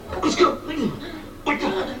Let's go. Layla, wake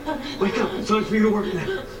up. Wake up. It's time for you to work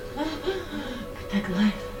now. Protect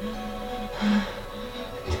life.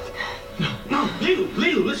 No,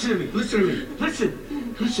 Layla, listen to me.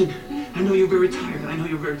 Listen. I know you're very tired.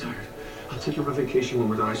 I'll take you on a vacation when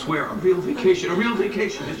we're done. I swear, a real vacation.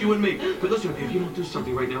 Just you and me. But listen, if you don't do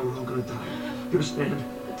something right now, we're all gonna die. You understand?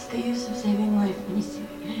 What's the use of saving life when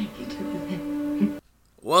you took with it?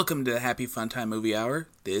 Welcome to the Happy Fun Time Movie Hour.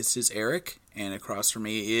 This is Eric, and across from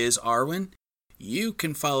me is Arwen. You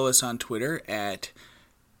can follow us on Twitter at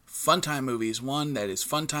Funtime Movies 1. That is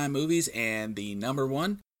Funtime Movies and the number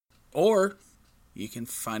 1. Or you can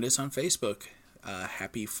find us on Facebook,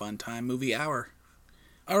 Happy Fun Time Movie Hour.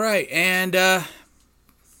 All right, and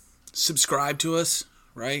subscribe to us,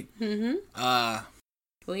 right? Mm-hmm.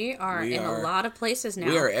 We are in a lot of places now.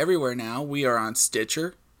 We are everywhere now. We are on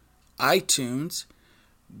Stitcher, iTunes,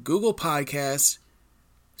 Google Podcasts,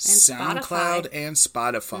 and SoundCloud, and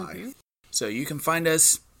Spotify. Mm-hmm. So you can find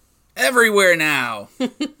us everywhere now.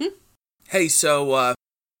 Hey, so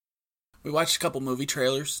we watched a couple movie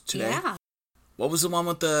trailers today. Yeah. What was the one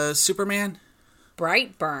with the Superman?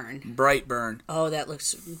 Brightburn. Oh, that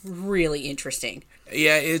looks really interesting.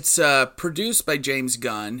 Yeah, it's produced by James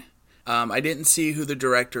Gunn. I didn't see who the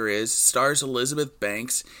director is. Stars Elizabeth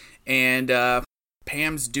Banks and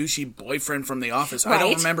Pam's douchey boyfriend from The Office. Right. I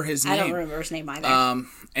don't remember his name. I don't remember his name either.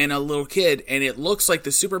 And a little kid. And it looks like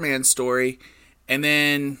the Superman story. And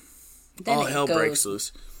then all hell breaks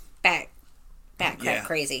loose. Back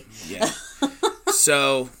crazy. Yeah.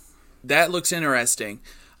 So that looks interesting.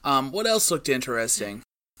 What else looked interesting?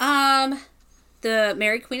 The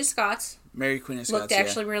Mary Queen of Scots. Looked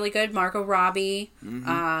actually really good. Margot Robbie. Mm-hmm.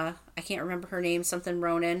 I can't remember her name. Something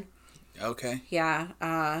Ronan. Okay. Yeah.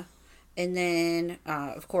 And then,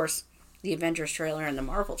 of course, the Avengers trailer and the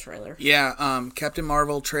Marvel trailer. Yeah. Captain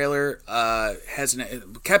Marvel trailer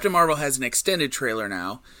Captain Marvel has an extended trailer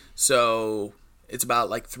now, so it's about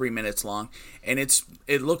like 3 minutes long, and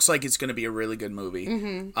it looks like it's going to be a really good movie.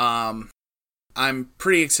 Mm-hmm. I'm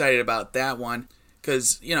pretty excited about that one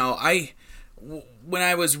because when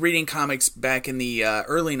I was reading comics back in the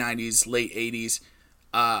early 90s, late 80s,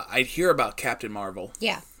 I'd hear about Captain Marvel.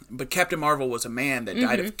 Yeah. But Captain Marvel was a man that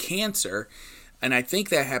died of cancer, and I think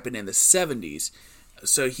that happened in the 70s.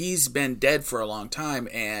 So he's been dead for a long time,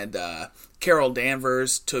 and Carol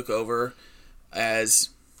Danvers took over as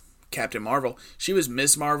Captain Marvel. She was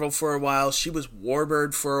Ms. Marvel for a while. She was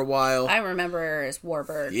Warbird for a while. I remember her as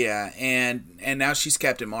Warbird. Yeah, and now she's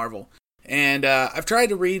Captain Marvel. And I've tried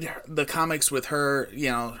to read the comics with her,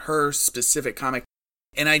 her specific comic,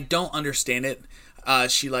 and I don't understand it.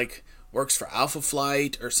 She works for Alpha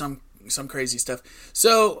Flight or some crazy stuff.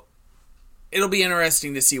 So it'll be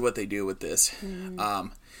interesting to see what they do with this.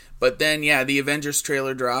 But then, the Avengers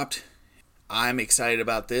trailer dropped. I'm excited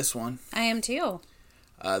about this one. I am too.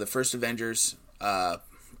 The first Avengers,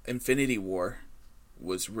 Infinity War,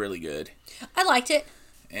 was really good. I liked it.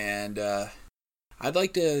 And I'd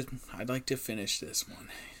like to finish this one.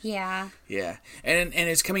 Yeah. Yeah. And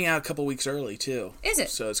it's coming out a couple weeks early too. Is it?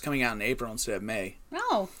 So it's coming out in April instead of May.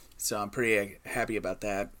 Oh. So I'm pretty happy about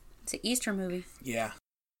that. It's an Easter movie. Yeah.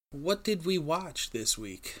 What did we watch this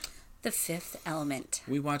week? The Fifth Element.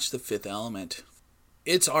 We watched The Fifth Element.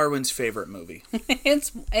 It's Arwen's favorite movie.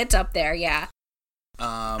 It's up there, yeah.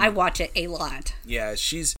 I watch it a lot. Yeah,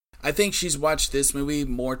 I think she's watched this movie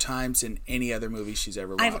more times than any other movie she's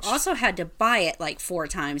ever watched. I've also had to buy it 4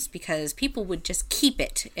 times because people would just keep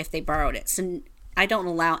it if they borrowed it. So I don't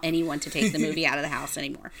allow anyone to take the movie out of the house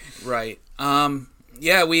anymore. Right.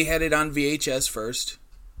 Yeah, we had it on VHS first.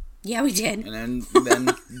 Yeah, we did. And then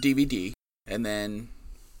DVD. And then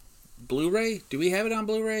Blu-ray? Do we have it on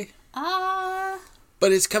Blu-ray?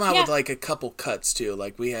 But it's come out with a couple cuts too.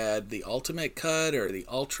 We had the Ultimate Cut or the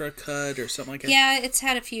Ultra Cut or something like that. Yeah, it's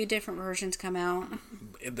had a few different versions come out.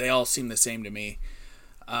 They all seem the same to me.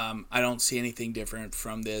 I don't see anything different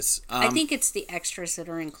from this. I think it's the extras that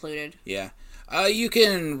are included. Yeah. You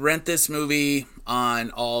can rent this movie on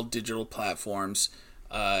all digital platforms,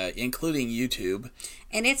 including YouTube.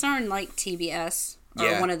 And it's on TBS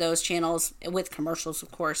or one of those channels with commercials,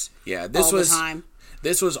 of course. Yeah, the time.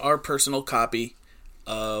 This was our personal copy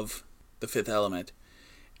of The Fifth Element,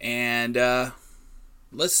 and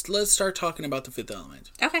let's start talking about The Fifth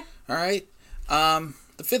Element. Okay. All right.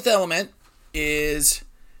 The Fifth Element is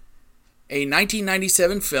a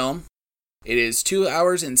 1997 film. It is 2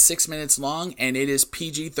 hours and 6 minutes long, and it is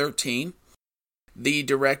PG-13. The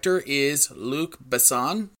director is Luc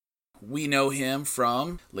Besson. We know him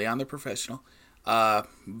from Leon the Professional,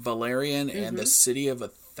 Valerian, and the City of a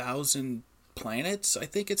Thousand Planets, I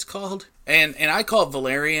think it's called. And I call it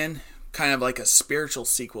Valerian kind of like a spiritual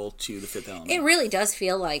sequel to The Fifth Element. It really does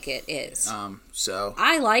feel like it is. So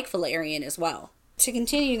I like Valerian as well. To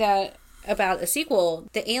continue that about a sequel,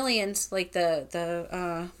 the aliens, like the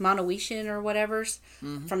Monoetian or whatever's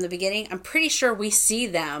from the beginning, I'm pretty sure we see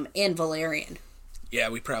them in Valerian. yeah,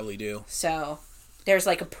 we probably do. So there's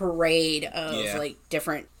like a parade of Yeah. like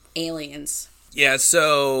different aliens. Yeah,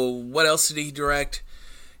 so what else did he direct?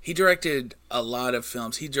 He directed a lot of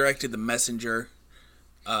films. He directed The Messenger,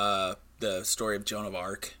 the story of Joan of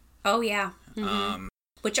Arc. Oh yeah.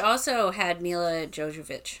 Which also had Mila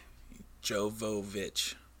Jovovich.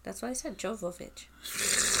 Jovovich. That's what I said, Jovovich.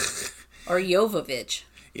 Or Jovovich.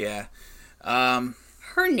 Yeah.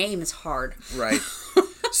 Her name is hard. Right.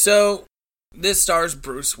 So, this stars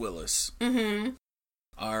Bruce Willis. Mm-hmm.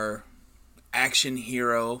 Our action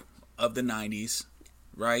hero of the 90s,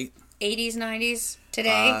 right? 80s, 90s,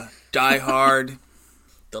 today. Die Hard,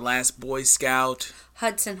 The Last Boy Scout,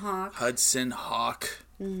 Hudson Hawk. Hudson Hawk.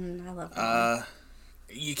 I love that.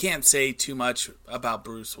 You can't say too much about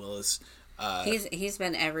Bruce Willis. He's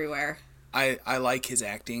been everywhere. I like his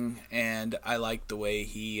acting, and I like the way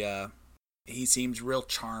he seems real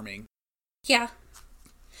charming. Yeah.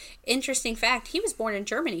 Interesting fact, he was born in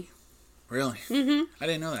Germany. Really? Mm-hmm. I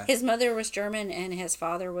didn't know that. His mother was German and his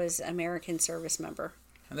father was American service member.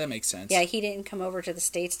 That makes sense. Yeah, he didn't come over to the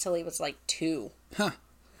States till he was like 2. Huh.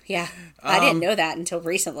 Yeah. I didn't know that until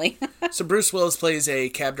recently. So Bruce Willis plays a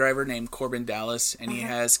cab driver named Corbin Dallas, and he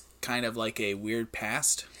has kind of like a weird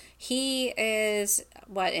past. He is,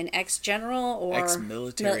 what, an ex-general or...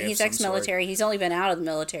 Ex-military of He's some ex-military. He's only been out of the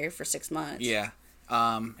military for 6 months. Yeah.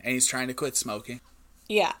 And he's trying to quit smoking.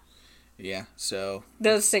 Yeah. Yeah, so...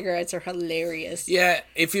 Those cigarettes are hilarious. Yeah,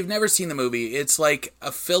 if you've never seen the movie, it's like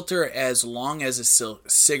a filter as long as a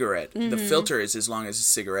cigarette. The filter is as long as a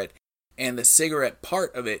cigarette, and the cigarette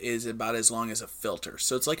part of it is about as long as a filter.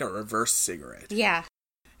 So it's like a reverse cigarette. Yeah.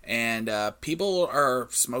 And people are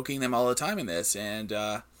smoking them all the time in this, and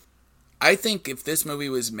I think if this movie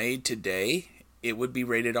was made today, it would be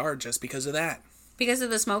rated R just because of that. Because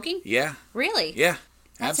of the smoking? Yeah. Really? Yeah,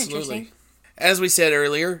 That's absolutely. interesting. As we said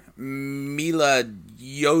earlier, Mila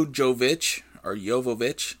Jovovich,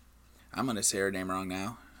 I'm going to say her name wrong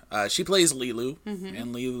now. She plays Lilu,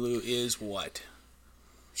 and Lilu is what?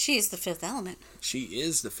 She's the Fifth Element. She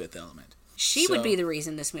is the Fifth Element. She would be the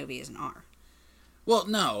reason this movie is an R. Well,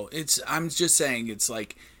 no, I'm just saying it's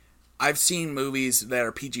like, I've seen movies that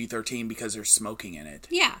are PG-13 because there's smoking in it.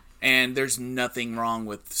 Yeah. And there's nothing wrong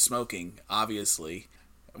with smoking, obviously.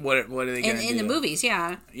 What are they going to do? In the movies,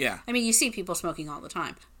 yeah. Yeah. I mean, you see people smoking all the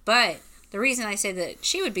time. But the reason I say that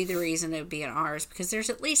she would be the reason it would be an R is because there's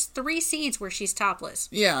at least 3 scenes where she's topless.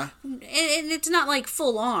 Yeah. And it's not like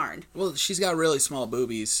full on. Well, she's got really small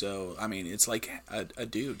boobies, so, I mean, it's like a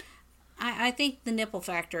dude. I think the nipple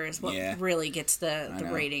factor is what really gets the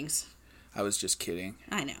ratings. I was just kidding.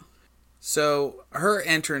 I know. So, her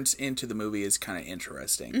entrance into the movie is kind of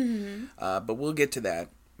interesting. But we'll get to that.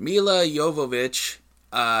 Mila Jovovich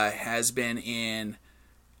has been in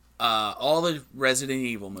all the Resident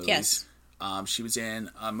Evil movies. Yes. She was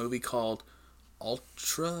in a movie called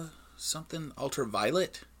Ultraviolet.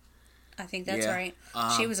 I think that's Yeah. right.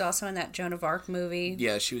 She was also in that Joan of Arc movie.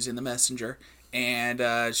 Yeah, she was in The Messenger.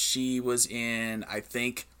 And she was in, I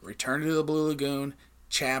think, Return to the Blue Lagoon,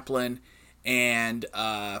 Chaplin, and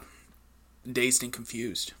Dazed and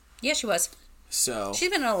Confused. Yeah, she was. So She's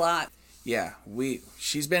been in a lot. yeah,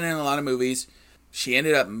 she's been in a lot of movies. She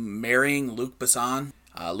ended up marrying Luc Besson.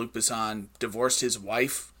 Luc Besson divorced his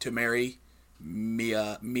wife to marry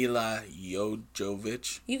Mila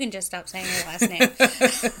Jovovich. You can just stop saying her last name.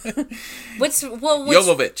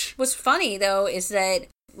 Jovovich. What's funny though is that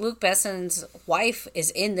Luc Besson's wife is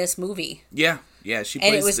in this movie, Yeah, she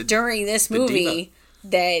plays and it was during this the movie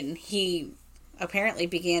that he apparently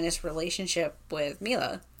began his relationship with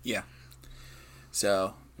Mila. Yeah.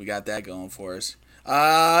 So we got that going for us.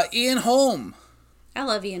 Ian Holm. I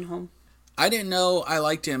love Ian Holm. I didn't know I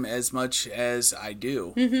liked him as much as I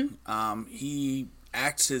do. He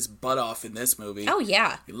acts his butt off in this movie. Oh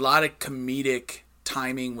yeah, A lot of comedic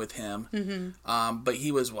timing with him. But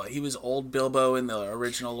he was what? He was old Bilbo in the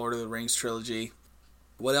original Lord of the Rings trilogy.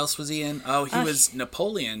 What else was he in? Oh, he was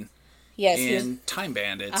Napoleon yes, he was. in Time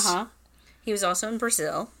Bandits. He was also in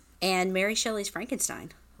Brazil and Mary Shelley's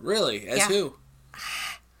Frankenstein. Really? As Yeah. who?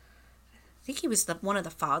 I think he was one of the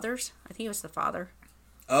fathers. I think he was the father.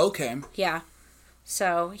 Okay. Yeah.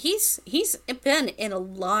 So he's been in a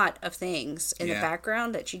lot of things in the Yeah.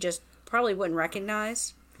 background that you just probably wouldn't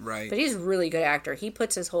recognize. Right. But he's a really good actor. He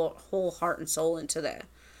puts his whole heart and soul into that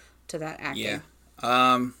acting.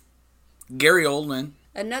 Yeah. Gary Oldman.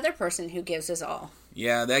 Another person who gives his all.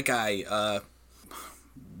 Yeah, that guy.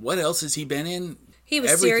 What else has he been in? He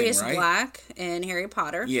was Everything, Sirius right? Black in Harry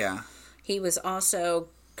Potter. Yeah. He was also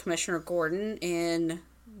Commissioner Gordon in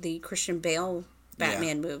the Christian Bale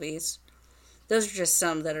Batman movies. Those are just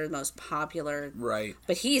some that are the most popular. Right.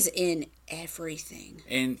 But he's in everything.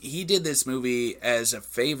 And he did this movie as a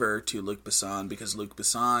favor to Luc Besson because Luc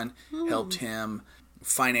Besson helped him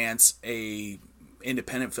finance a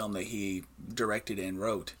independent film that he directed and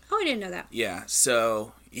wrote. Oh, I didn't know that. Yeah,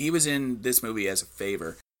 so he was in this movie as a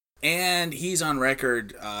favor. And he's on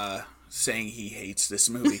record saying he hates this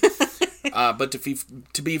movie. But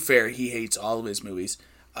to be fair, he hates all of his movies.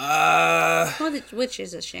 Which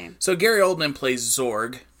is a shame. So Gary Oldman plays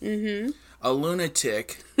Zorg, a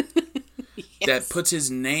lunatic that puts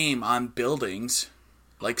his name on buildings,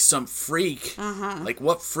 like some freak. Like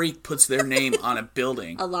what freak puts their name on a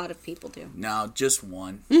building? A lot of people do. No, just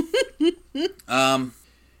one. Then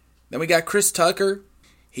we got Chris Tucker.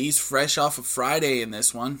 He's fresh off of Friday in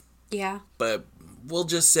this one, Yeah. but we'll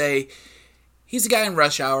just say he's a guy in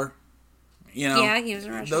Rush Hour. You know, Yeah, he was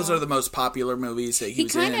in Rush those Hour. are the most popular movies that He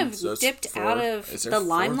was kind in. of Those dipped four. out of Is there the 4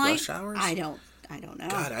 limelight. Rush Hours? I don't know.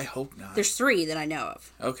 God, I hope not. There's 3 that I know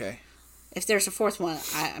of. Okay. If there's a 4th one,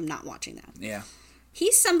 I'm not watching that. Yeah.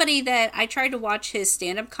 He's somebody that I tried to watch his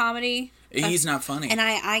stand-up comedy, He's not funny. and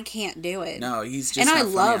I can't do it. No, he's just and not I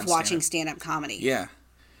funny love on watching stand-up. stand-up comedy. Yeah.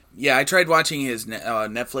 Yeah, I tried watching his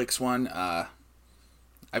Netflix one. I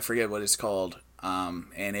forget what it's called.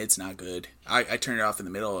 And it's not good. I turned it off in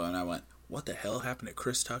the middle and I went, what the hell happened to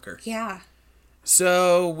Chris Tucker? Yeah.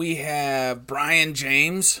 So we have Brian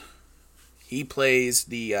James. He plays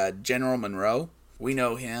the General Monroe. We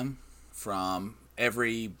know him from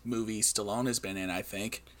every movie Stallone has been in, I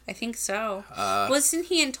think. I think so. Wasn't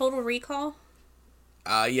he in Total Recall?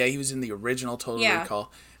 Yeah, he was in the original Total Yeah.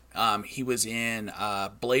 Recall. He was in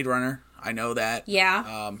Blade Runner. I know that.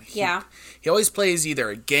 Yeah. Yeah. He always plays either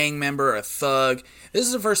a gang member or a thug. This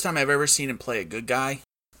is the first time I've ever seen him play a good guy.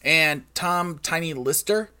 And Tom Tiny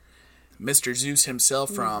Lister, Mr. Zeus himself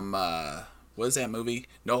from, what is that movie?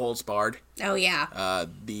 No Holds Barred. Oh, yeah.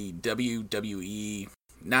 The WWE,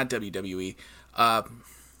 not WWE.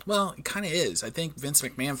 Well, it kind of is. I think Vince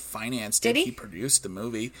McMahon financed Did it. he? He produced the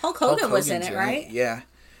movie. Hulk Hogan was in Hogan's it, right? Yeah.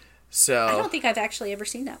 So I don't think I've actually ever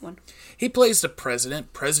seen that one. he plays the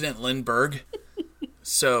president, President Lindbergh.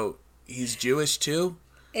 So he's Jewish too.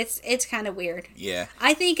 It's kind of weird. Yeah.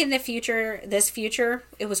 I think in the future,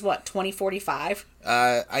 it was what, 2045?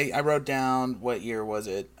 I wrote down, what year was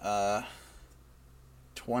it?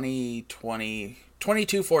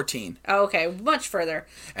 2214. Oh, okay, much further.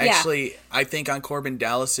 Actually, I think on Corbin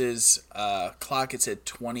Dallas's clock it said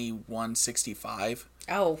 2165.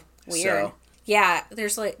 Yeah. Oh, weird. So- Yeah,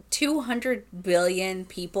 there's like 200 billion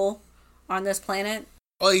people on this planet.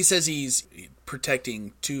 Well, he says he's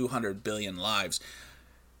protecting 200 billion lives.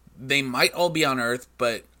 They might all be on Earth,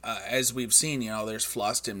 but as we've seen, there's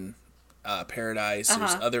Floston Paradise,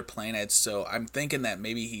 there's other planets, so I'm thinking that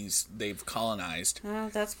maybe they've colonized.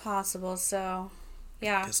 That's possible, so,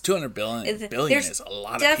 yeah. Because 200 billion There's is a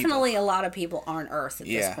lot of definitely a lot of people on Earth at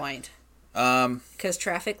Yeah. this point. Because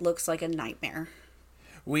traffic looks like a nightmare.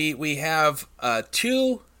 We have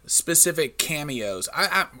 2 specific cameos.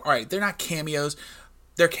 All right, they're not cameos.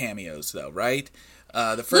 They're cameos, though, right?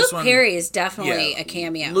 The first Luke one, Perry is definitely a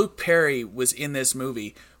cameo. Luke Perry was in this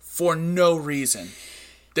movie for no reason.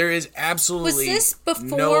 There is absolutely Was this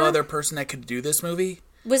before- no other person that could do this movie.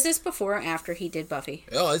 Was this before or after he did Buffy?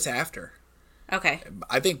 Oh, it's after. Okay.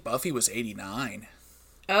 I think Buffy was 89.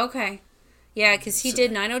 Okay. Yeah, because he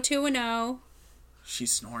did 90210.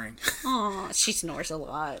 She's snoring. Aw, she snores a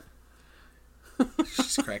lot.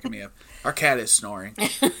 She's cracking me up. Our cat is snoring.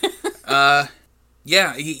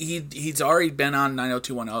 Yeah, he's already been on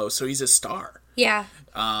 90210, so he's a star. Yeah.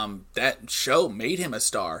 That show made him a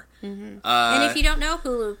star. And if you don't know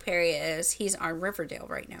who Luke Perry is, he's on Riverdale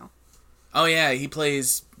right now. Oh yeah, he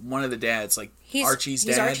plays one of the dads, like Archie's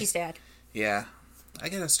dad. He's Archie's dad. Yeah, I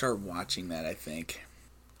gotta start watching that. I think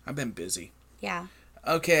I've been busy. Yeah.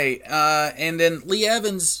 Okay, and then Lee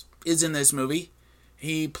Evans is in this movie.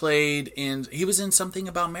 He was in Something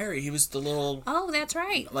About Mary. He was the little Oh, that's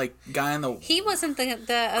right. guy in the. He wasn't the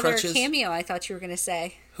other Crutches? cameo I thought you were going to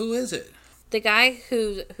say. Who is it? The guy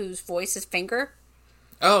whose voice is Finger.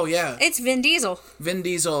 Oh yeah, It's Vin Diesel. Vin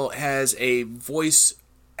Diesel has a voice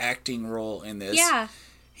acting role in this. Yeah.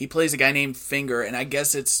 He plays a guy named Finger, and I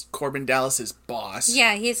guess it's Corbin Dallas's boss.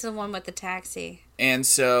 Yeah, he's the one with the taxi. And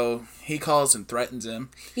so he calls and threatens him.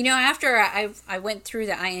 After I went through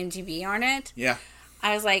the IMDb on it, Yeah.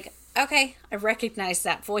 I was like, okay, I recognize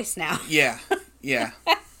that voice now. Yeah. Yeah.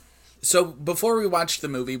 So before we watched the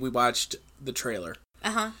movie, we watched the trailer.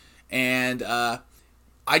 Uh-huh. And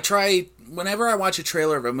I try, whenever I watch a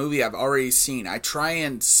trailer of a movie I've already seen, I try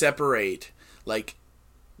and separate, like,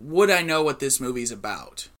 would I know what this movie's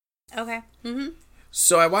about? Okay. Mm-hmm.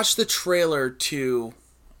 So I watched the trailer to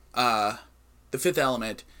The Fifth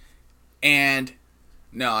Element, and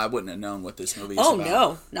no, I wouldn't have known what this movie is about. Oh,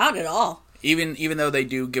 no. Not at all. Even though they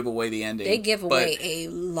do give away the ending. They give away a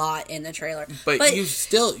lot in the trailer. But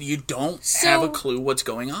you don't have a clue what's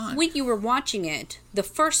going on. When you were watching it, the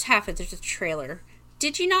first half of the trailer,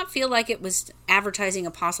 did you not feel like it was advertising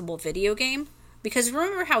a possible video game? Because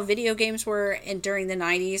remember how video games were during the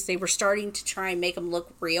 90s? They were starting to try and make them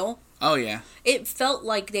look real. Oh, yeah. It felt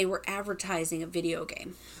like they were advertising a video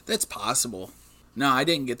game. That's possible. No, I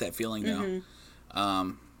didn't get that feeling, though.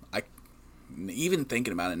 I even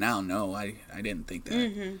thinking about it now, no, I didn't think that.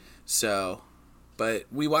 Mm-hmm. So, but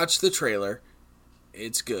we watched the trailer.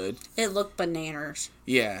 It's good. It looked bananas.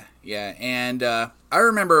 Yeah. And I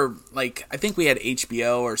remember, like, I think we had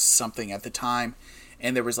HBO or something at the time,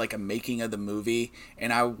 and there was, like, a making of the movie,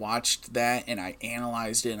 and I watched that, and I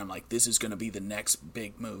analyzed it, and I'm like, this is going to be the next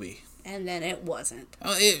big movie. And then it wasn't.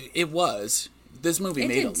 Oh, it was. This movie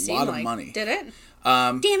made a lot of money. Did it?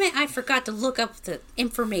 Damn it, I forgot to look up the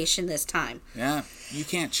information this time. Yeah, you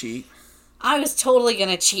can't cheat. I was totally going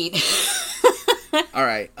to cheat. All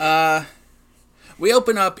right. We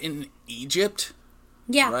open up in Egypt.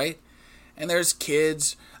 Yeah. Right? And there's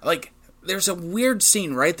kids. Like, there's a weird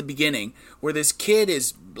scene right at the beginning where this kid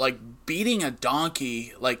is, like, beating a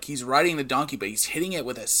donkey. Like, he's riding the donkey, but he's hitting it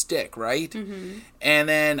with a stick, right? Mm-hmm. And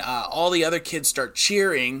then all the other kids start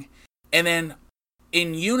cheering. And then,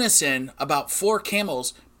 in unison, about 4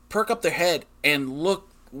 camels perk up their head and look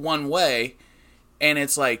one way. And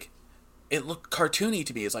it's like, it looked cartoony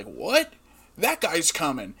to me. It's like, what? That guy's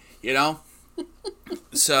coming, you know?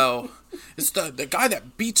 So, it's the guy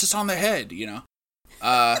that beats us on the head, you know?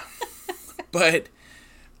 But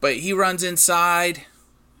he runs inside.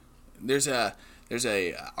 There's a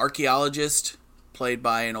archaeologist played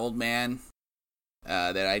by an old man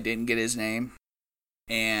that I didn't get his name.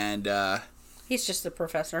 And he's just the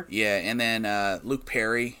professor. Yeah, and then Luke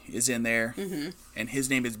Perry is in there. Mm-hmm. And his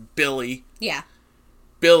name is Billy. Yeah.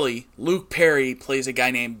 Billy. Luke Perry plays a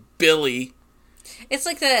guy named Billy. It's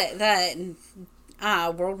like the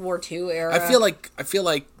World War II era. I feel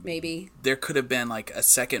like maybe there could have been like a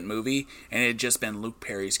second movie, and it had just been Luke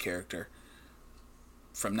Perry's character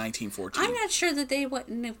from 1914. I'm not sure that they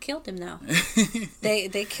wouldn't have killed him though.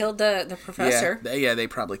 they killed the professor. Yeah, they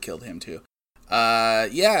probably killed him too.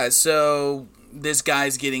 So this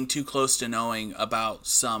guy's getting too close to knowing about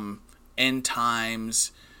some end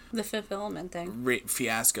times. The Fifth Element thing.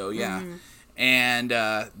 Fiasco, yeah. Mm-hmm. And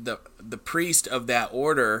the priest of that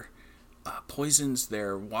order poisons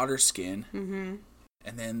their water skin. Mm-hmm.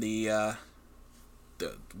 And then the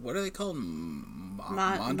what are they called?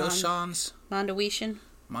 Mondoshans? Mondoetian?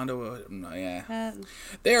 Yeah.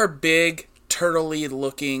 They are big, turtle-y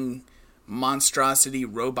looking monstrosity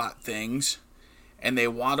robot things. And they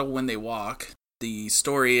waddle when they walk. The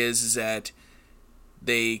story is that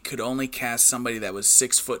they could only cast somebody that was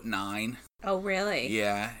 6'9". Oh, really?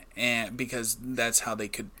 Yeah, and because that's how they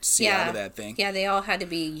could see out of that thing. Yeah, they all had to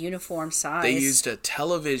be uniform size. They used a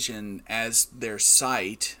television as their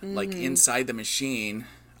sight, like inside the machine.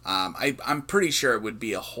 I'm pretty sure it would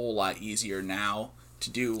be a whole lot easier now to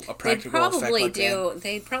do a practical effect like that.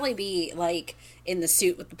 They'd probably be like in the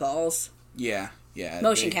suit with the balls. Yeah.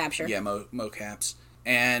 Motion capture. Yeah, mocaps.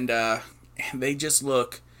 And they just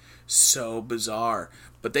look so bizarre.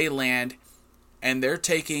 But they land, and they're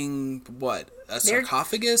taking, what, a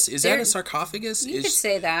sarcophagus? Is that a sarcophagus? You could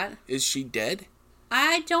say that. Is she dead?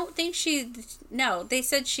 I don't think no, they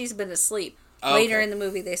said she's been asleep. Oh, Later in the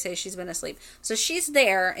movie, they say she's been asleep. So she's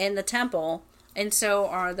there in the temple, and so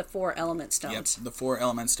are the 4 element stones. Yep, the 4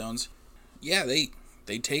 element stones. Yeah,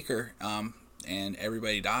 they take her, and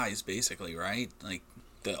everybody dies, basically, right? Like,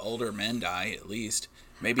 the older men die, at least.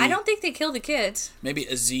 Maybe I don't think they kill the kids. Maybe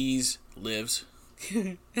Aziz lives.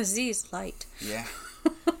 Aziz light. Yeah.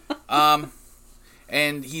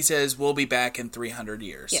 And he says, we'll be back in 300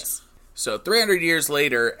 years. Yes. So 300 years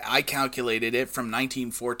later, I calculated it from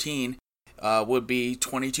 1914, would be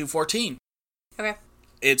 2214. Okay.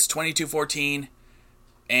 It's 2214,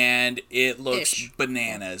 and it looks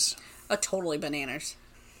bananas. Totally bananas.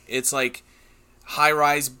 It's like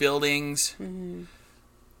high-rise buildings. Mm-hmm.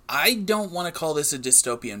 I don't want to call this a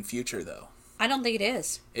dystopian future, though. I don't think it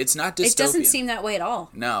is. It's not dystopian. It doesn't seem that way at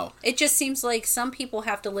all. No. It just seems like some people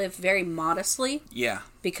have to live very modestly. Yeah.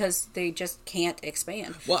 Because they just can't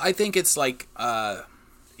expand. Well, I think it's like,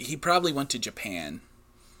 he probably went to Japan,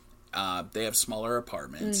 They have smaller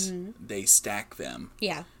apartments. They stack them.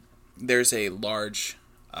 Yeah. There's a large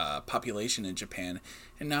population in Japan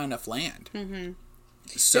and not enough land. Mm-hmm.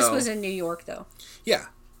 So, This was in New York, though. Yeah.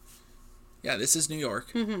 Yeah, this is New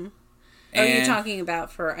York. Mm-hmm. Are you talking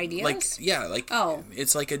about for ideas?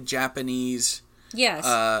 It's like a Japanese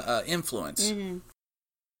yes. Influence. Mm-hmm.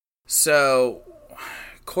 So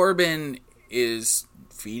Corbin is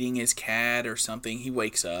feeding his cat or something. He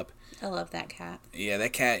wakes up. I love that cat. Yeah,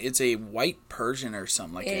 that cat, it's a white Persian or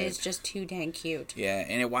something like that. It is just too dang cute. Yeah,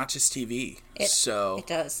 and it watches TV. It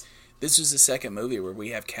does. This was the second movie where we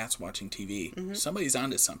have cats watching TV. Mm-hmm. Somebody's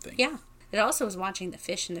onto something. Yeah. It also was watching the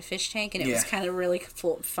fish in the fish tank, and it was kind of really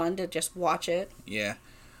fun to just watch it. Yeah.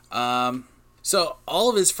 So all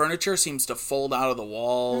of his furniture seems to fold out of the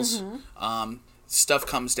walls. Mm-hmm. Stuff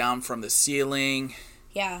comes down from the ceiling.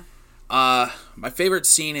 Yeah. My favorite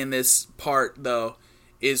scene in this part, though,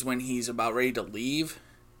 is when he's about ready to leave,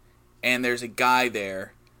 and there's a guy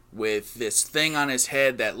there with this thing on his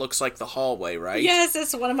head that looks like the hallway, right? Yes,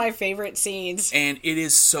 it's one of my favorite scenes. And it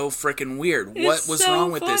is so freaking weird. What was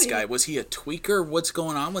wrong with this guy? Was he a tweaker? What's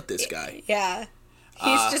going on with this guy? Yeah.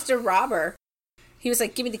 He's just a robber. He was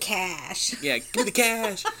like, give me the cash. Yeah, give me the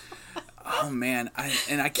cash. Oh, man. I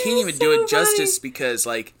can't even do it justice because,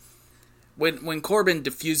 like, when Corbin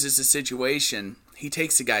diffuses the situation, he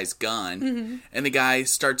takes the guy's gun, and the guy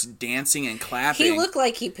starts dancing and clapping. He looked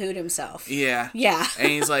like he pooed himself. Yeah. Yeah.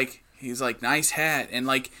 And he's like, nice hat. And,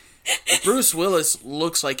 like, Bruce Willis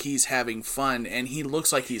looks like he's having fun, and he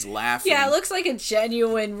looks like he's laughing. Yeah, it looks like a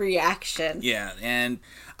genuine reaction. Yeah, and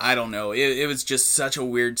I don't know. It was just such a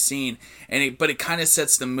weird scene, but it kind of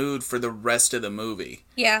sets the mood for the rest of the movie.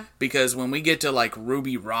 Yeah. Because when we get to, like,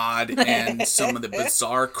 Ruby Rod and some of the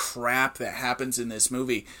bizarre crap that happens in this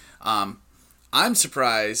movie, I'm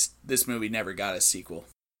surprised this movie never got a sequel.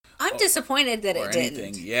 I'm disappointed that it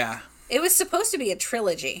didn't. Yeah. It was supposed to be a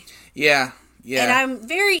trilogy. Yeah. Yeah. And I'm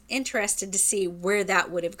very interested to see where that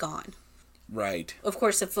would have gone. Right. Of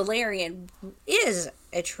course, if Valerian is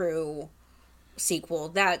a true sequel,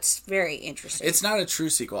 that's very interesting. It's not a true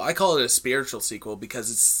sequel. I call it a spiritual sequel because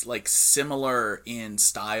it's, like, similar in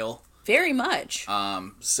style. Very much.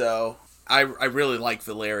 So I really like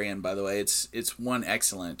Valerian, by the way. It's one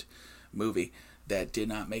excellent movie that did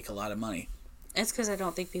not make a lot of money. It's because I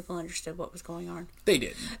don't think people understood what was going on. They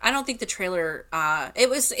didn't. I don't think the trailer. It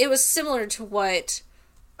was similar to what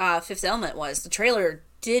Fifth Element was. The trailer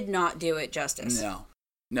did not do it justice.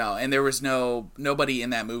 No, and there was nobody in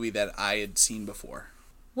that movie that I had seen before.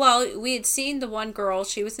 Well, we had seen the one girl.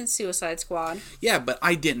 She was in Suicide Squad. Yeah, but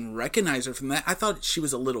I didn't recognize her from that. I thought she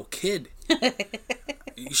was a little kid.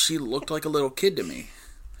 She looked like a little kid to me.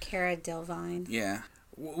 Cara Delevingne. Yeah.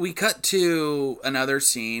 We cut to another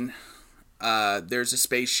scene. There's a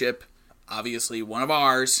spaceship, obviously one of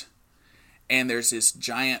ours, and there's this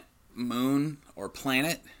giant moon or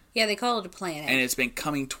planet. Yeah, they call it a planet. And it's been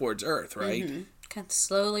coming towards Earth, right? Mm-hmm. Kind of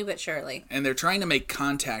slowly but surely. And they're trying to make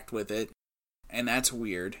contact with it, and that's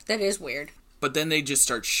weird. That is weird. But then they just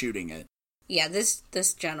start shooting it. Yeah,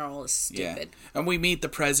 this general is stupid. Yeah. And we meet the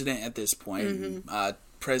president at this point. Mm-hmm.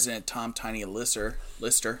 President Tom Tiny Lister.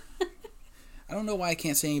 I don't know why I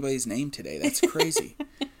can't say anybody's name today. That's crazy.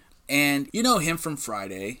 And you know him from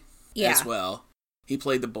Friday as well. He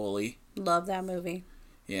played the bully. Love that movie.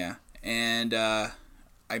 Yeah. And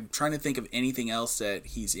I'm trying to think of anything else that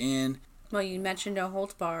he's in. Well, you mentioned No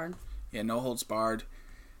Holds Barred. Yeah, No Holds Barred.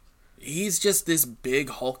 He's just this big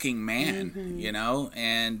hulking man, you know?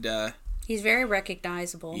 And he's very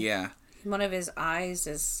recognizable. Yeah. One of his eyes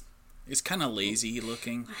is... It's kind of lazy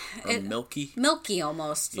looking, or milky. Milky,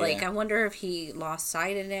 almost. Yeah. Like, I wonder if he lost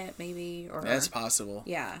sight in it, maybe, or... That's possible.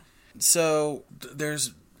 Yeah. So,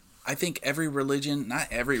 there's, I think every religion, not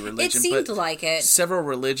every religion, it seemed but like it. Several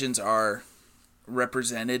religions are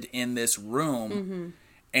represented in this room, Mm-hmm.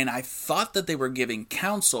 and I thought that they were giving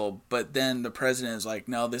counsel, but then the president is like,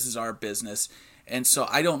 no, this is our business, and so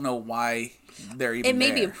I don't know why they're even there.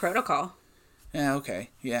 It may be a protocol. Yeah, okay,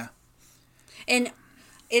 yeah. And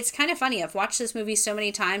it's kind of funny. I've watched this movie so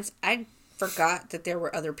many times, I forgot that there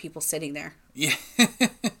were other people sitting there. Yeah.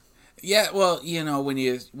 Yeah, well, you know, when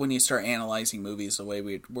you start analyzing movies the way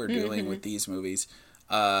we're doing with these movies,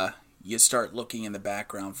 you start looking in the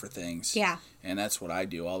background for things. Yeah. And that's what I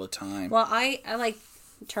do all the time. Well, I like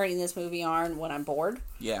turning this movie on when I'm bored.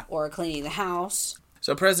 Yeah. Or cleaning the house.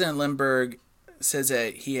 So President Lindbergh says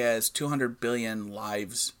that he has 200 billion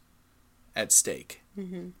lives at stake.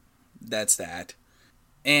 Mm-hmm. That's that.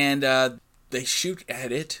 And they shoot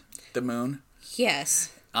at it, the moon.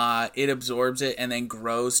 Yes. It absorbs it and then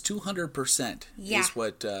grows 200%. Yeah.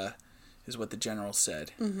 Is is what the general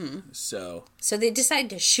said. Mm-hmm. So they decided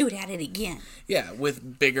to shoot at it again. Yeah,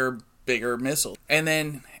 with bigger missiles. And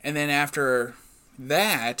then after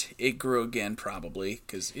that, it grew again, probably,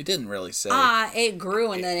 because it didn't really say. It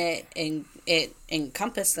grew, and then it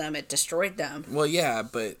encompassed them. It destroyed them. Well, yeah,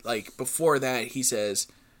 but like before that, he says,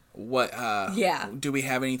 "What? Do we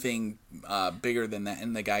have anything bigger than that?"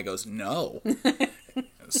 And the guy goes, "No."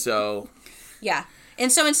 So. Yeah,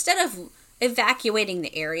 and so instead of evacuating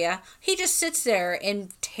the area, he just sits there in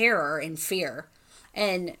terror and fear.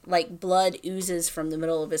 And, like, blood oozes from the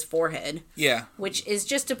middle of his forehead. Yeah. Which is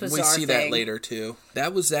just a bizarre thing. We see that later, too.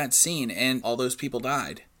 That was that scene, and all those people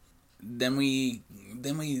died. Then we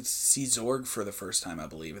see Zorg for the first time, I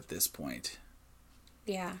believe, at this point.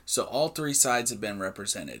 Yeah. So all three sides have been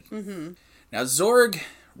represented. Mm-hmm. Now, Zorg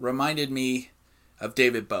reminded me of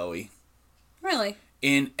David Bowie. Really?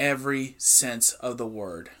 In every sense of the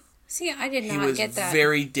word. See, I did not get that. He was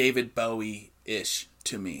very David Bowie-ish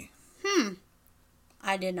to me.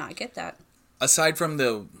 I did not get that. Aside from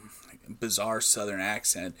the bizarre Southern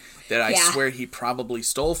accent that I swear he probably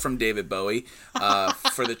stole from David Bowie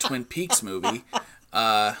for the Twin Peaks movie,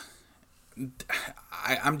 I'm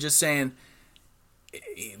just saying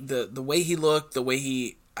the way he looked, the way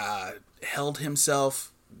he held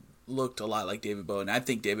himself looked a lot like David Bowie, and I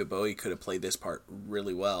think David Bowie could have played this part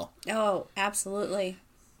really well. Oh, absolutely.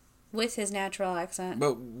 With his natural accent.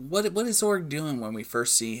 But what is Zorg doing when we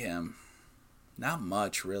first see him? Not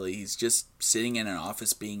much, really. He's just sitting in an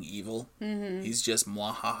office being evil. Mm-hmm. He's just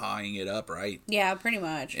mwahahaing it up, right? Yeah, pretty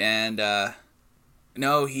much. And,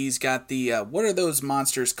 no, he's got the, what are those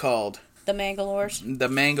monsters called? The Mangalores? The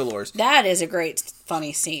Mangalores. That is a great,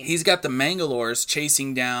 funny scene. He's got the Mangalores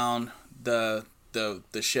chasing down the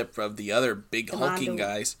ship of the other big hulking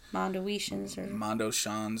guys. Mondoishans or...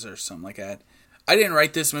 Mondoshans or something like that. I didn't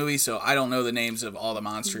write this movie, so I don't know the names of all the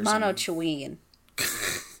monsters. Monochuan.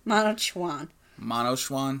 Monochuan.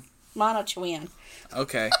 Monochuan? Monochuan.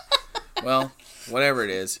 Okay. Well, whatever it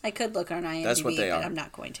is. I could look on IMDb, that's what they are. I'm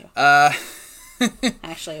not going to.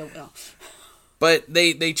 Actually, I will. But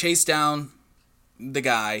they chase down the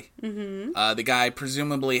guy. Mm-hmm. The guy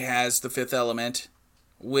presumably has the fifth element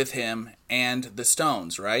with him and the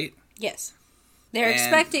stones, right? Yes. They're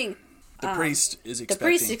expecting... The priest is expecting... The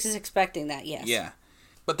priest is expecting that, yes. Yeah.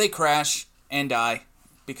 But they crash and die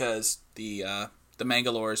because the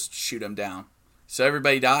Mangalores shoot him down. So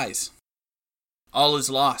everybody dies. All is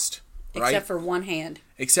lost, right? Except for one hand.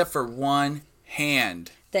 Except for one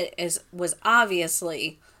hand. That was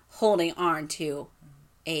obviously holding on to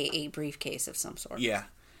a briefcase of some sort. Yeah.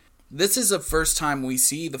 This is the first time we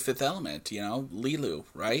see the fifth element, Leeloo,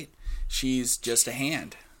 right? She's just a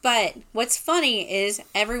hand. But what's funny is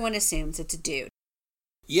everyone assumes it's a dude.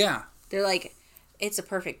 Yeah. They're like, it's a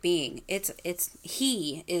perfect being.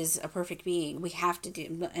 He is a perfect being. We have to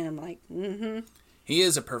do... And I'm like, mm-hmm. He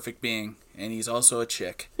is a perfect being, and he's also a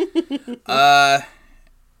chick. But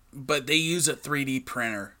they use a 3D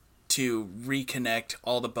printer to reconnect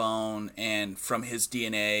all the bone and from his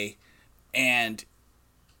DNA, and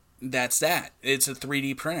that's that. It's a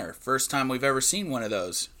 3D printer. First time we've ever seen one of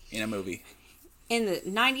those in a movie. In the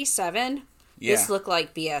 97, this looked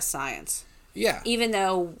like BS science. Yeah. Even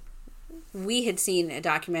though we had seen a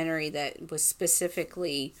documentary that was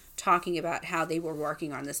specifically talking about how they were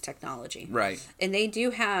working on this technology. Right. And they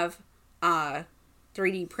do have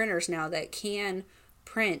 3D printers now that can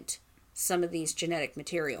print some of these genetic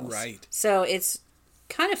materials. Right. So it's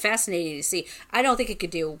kind of fascinating to see. I don't think it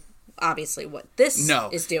could do, obviously, what this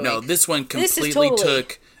is doing. No, this one completely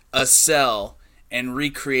took a cell and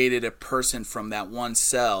recreated a person from that one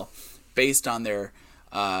cell based on their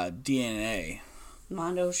DNA.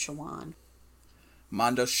 Mondoshawan.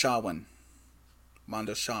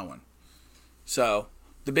 So,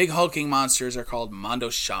 the big hulking monsters are called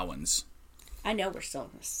Mondoshawans. I know we're still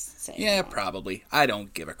saying Yeah, probably. I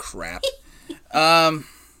don't give a crap. But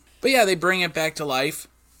yeah, they bring it back to life.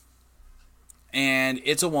 And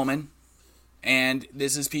it's a woman. And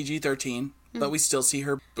this is PG-13. But we still see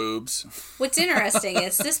her boobs. What's interesting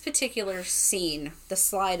is this particular scene, the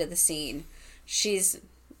slide of the scene, she's,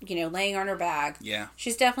 laying on her back. Yeah.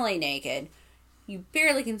 She's definitely naked. You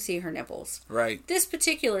barely can see her nipples. Right. This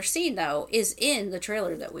particular scene, though, is in the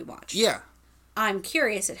trailer that we watched. Yeah. I'm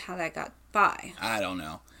curious at how that got by. I don't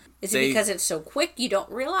know. Is it because it's so quick you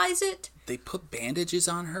don't realize it? They put bandages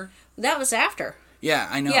on her? That was after. Yeah,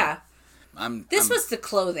 I know. Yeah. This was the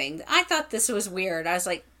clothing. I thought this was weird. I was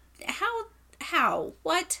like, how?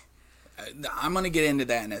 What? I'm going to get into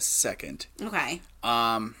that in a second. Okay.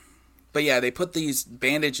 But yeah, they put these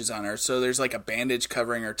bandages on her. So there's like a bandage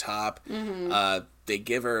covering her top. Mm-hmm. They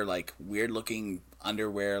give her like weird looking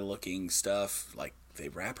underwear looking stuff. Like, they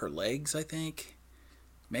wrap her legs, I think.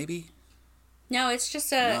 Maybe? No, it's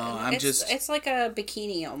just it's like a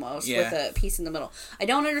bikini almost with a piece in the middle. I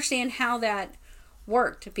don't understand how that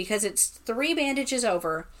worked because it's 3 bandages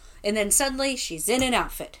over and then suddenly she's in an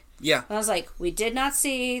outfit. Yeah. And I was like, we did not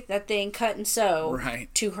see that thing cut and sew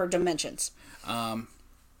to her dimensions. Then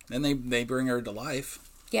they bring her to life.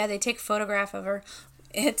 Yeah, they take a photograph of her.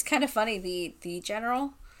 It's kind of funny. The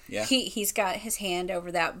general, he's got his hand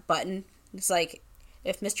over that button. It's like,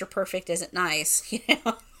 if Mr. Perfect isn't nice, you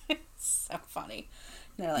know. It's so funny.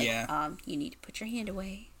 And they're like, you need to put your hand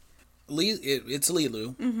away. It's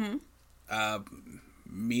Lilu. Mm-hmm.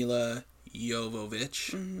 Mila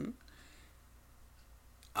Jovovich.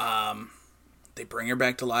 Mm-hmm. They bring her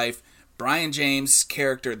back to life. Brian James'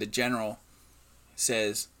 character, the general,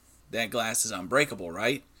 says, that glass is unbreakable,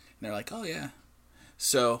 right? And they're like, oh, yeah.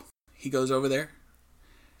 So he goes over there,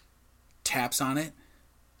 taps on it,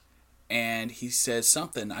 and he says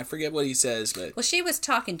something. I forget what he says, but... Well, she was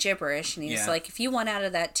talking gibberish, and he's like, if you want out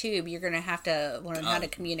of that tube, you're going to have to learn how to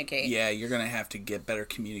communicate. Yeah, you're going to have to get better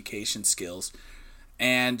communication skills.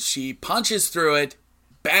 And she punches through it,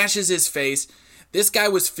 bashes his face. This guy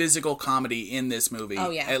was physical comedy in this movie. Oh,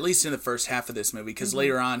 yeah. At least in the first half of this movie, because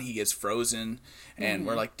later on he gets frozen, and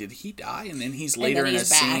we're like, did he die? And then he's later in a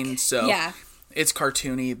scene, so it's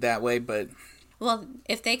cartoony that way, but... Well,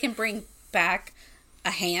 if they can bring back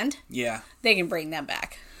a hand, they can bring them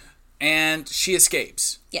back. And she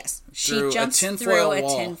escapes. Yes. She jumps through a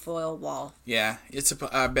tinfoil wall. Yeah,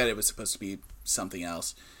 I bet it was supposed to be something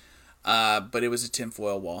else. But it was a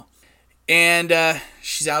tinfoil wall. And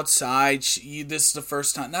she's outside. This is the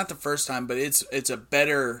first time, not the first time, but it's a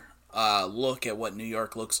better look at what New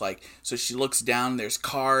York looks like. So she looks down. There's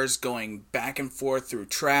cars going back and forth through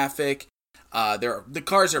traffic. The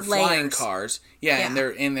cars are flying cars. Yeah, and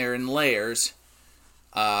they're in layers.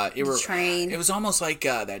 Train. It was almost like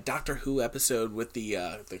that Doctor Who episode with the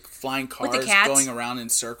flying cars with the cats going around in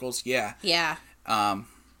circles. Yeah. Yeah.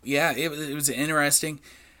 It was interesting.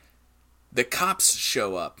 The cops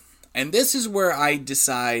show up. And this is where I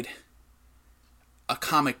decide a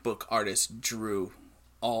comic book artist drew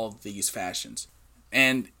all these fashions.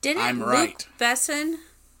 And I'm right. Luke Besson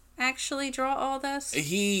actually draw all this?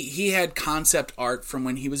 He had concept art from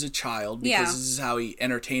when he was a child because this is how he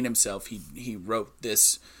entertained himself. He wrote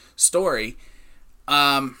this story.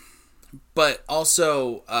 But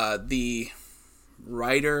also the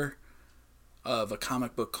writer of a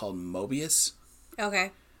comic book called Mobius.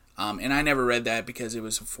 Okay. And I never read that because it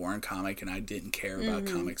was a foreign comic and I didn't care about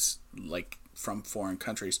comics like from foreign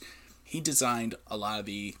countries. He designed a lot of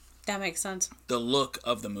that makes sense. The look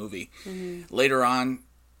of the movie. Mm-hmm. Later on,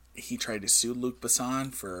 he tried to sue Luc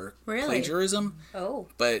Besson for plagiarism. Oh.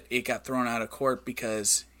 But it got thrown out of court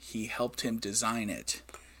because he helped him design it.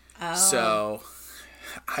 Oh. So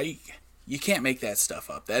you can't make that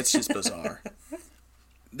stuff up. That's just bizarre.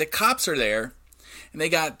 The cops are there and they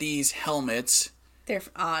got these helmets. They're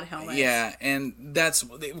odd helmets. Yeah, and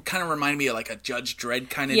it kind of reminded me of like a Judge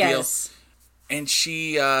Dredd kind of deal. And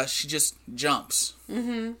she just jumps.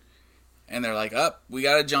 Mm-hmm. And they're like, we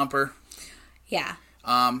got a jumper. Yeah.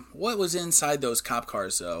 What was inside those cop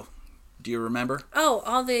cars, though? Do you remember? Oh,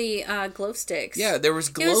 all the glow sticks. Yeah, there was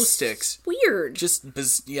glow sticks. Weird. Just,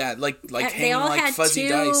 like hanging like fuzzy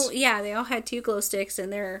dice. Yeah, they all had 2 glow sticks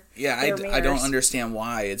in their I don't understand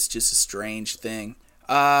why. It's just a strange thing.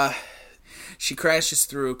 She crashes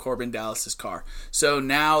through Corbin Dallas's car. So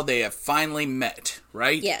now they have finally met,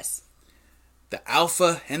 right? Yes. The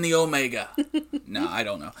Alpha and the Omega. No, I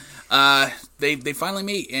don't know. They finally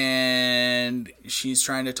meet, and she's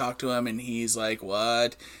trying to talk to him, and he's like,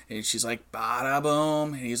 what? And she's like, bada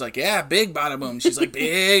boom. And he's like, yeah, big bada boom. She's like,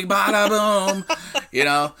 big bada boom. You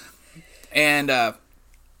know? And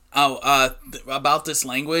about this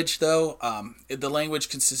language, though, the language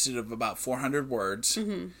consisted of about 400 words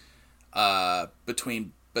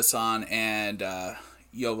between Besson and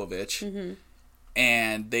Jovovich. Mm-hmm.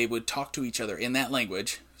 And they would talk to each other in that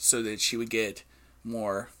language so that she would get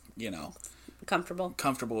more, comfortable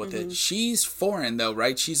with it. She's foreign, though,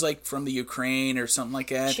 right? She's like from the Ukraine or something like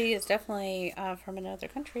that. She is definitely from another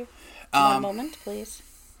country. One moment, please.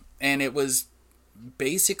 And it was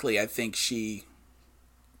basically, I think she's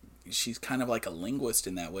kind of like a linguist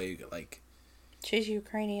in that way. Like, she's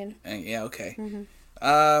Ukrainian. Yeah, okay.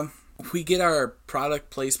 Mm-hmm. We get our product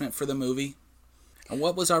placement for the movie. And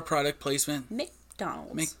what was our product placement?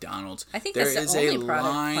 McDonald's. I think there is a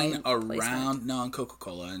line around. No, on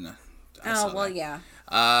Coca-Cola. And yeah.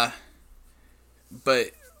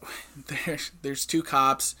 But there's 2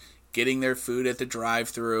 cops getting their food at the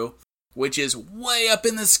drive-thru, which is way up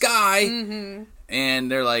in the sky. Mm-hmm.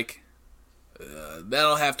 And they're like,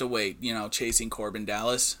 that'll have to wait, chasing Corbin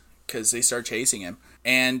Dallas, because they start chasing him.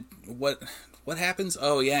 And what happens?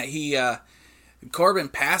 Oh, yeah, Corbin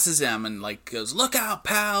passes him and, like, goes, "Look out,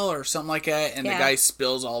 pal," or something like that. And the guy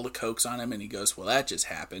spills all the cokes on him, and he goes, "Well, that just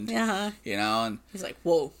happened." And he's like,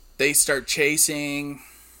 "Whoa." They start chasing,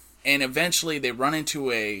 and eventually they run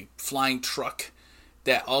into a flying truck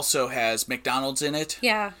that also has McDonald's in it.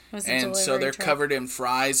 Yeah. It was a and so they're truck. covered in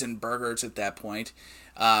fries and burgers at that point,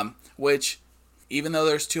 which, even though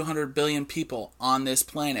there's 200 billion people on this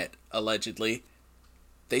planet, allegedly,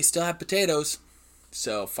 they still have potatoes.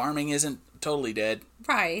 So farming isn't totally dead.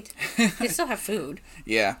 Right. They still have food.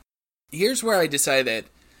 Yeah. Here's where I decided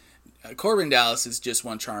that Corbin Dallas is just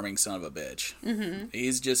one charming son of a bitch. Mm-hmm.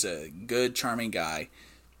 He's just a good, charming guy.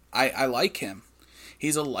 I like him.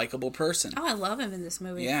 He's a likable person. Oh, I love him in this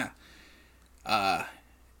movie. Yeah.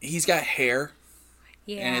 He's got hair.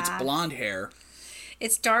 Yeah. And it's blonde hair.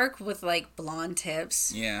 It's dark with, like, blonde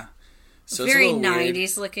tips. Yeah. So very it's a little 90s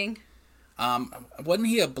weird. looking. Wasn't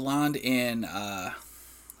he a blonde in,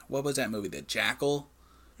 what was that movie? The Jackal?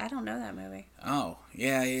 I don't know that movie. Oh,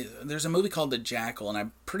 yeah. There's a movie called The Jackal, and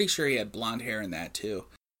I'm pretty sure he had blonde hair in that, too.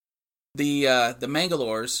 The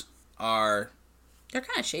Mangalores are... They're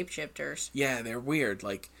kind of shapeshifters. Yeah, they're weird.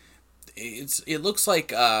 Like, it looks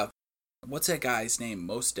like, what's that guy's name?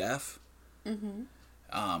 Mos Def? Mm-hmm.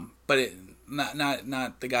 But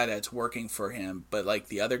not the guy that's working for him, but like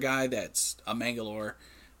the other guy that's a Mangalore,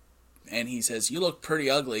 and he says, "You look pretty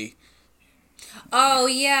ugly." Oh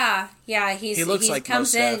yeah. He looks like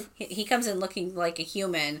comes Mos in. Def. He comes in looking like a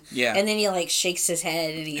human. Yeah. And then he like shakes his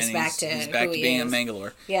head, and he's back to being is. a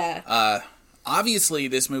Mangalore. Yeah. Obviously,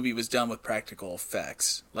 this movie was done with practical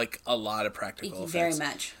effects, like a lot of practical effects. Very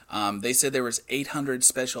much. They said there was 800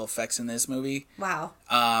 special effects in this movie. Wow.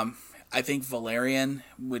 I think Valerian,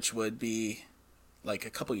 which would be like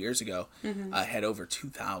a couple years ago, had over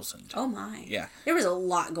 2,000. Oh my. Yeah. There was a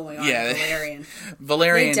lot going on in Valerian.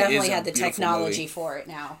 Valerian They definitely is had the beautiful technology movie. for it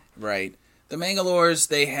now. Right. The Mangalores,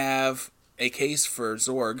 they have a case for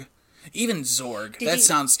Zorg. Even Zorg.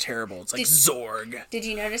 Sounds terrible. It's like Zorg. Did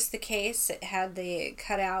you notice the case? It had the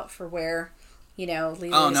cutout for where, Leland's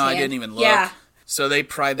Oh, no, hand. I didn't even look. Yeah. So they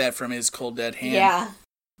pried that from his cold, dead hand. Yeah.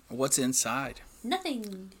 What's inside?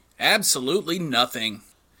 Nothing. Absolutely nothing.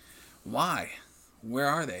 Why? Where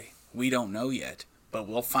are they? We don't know yet, but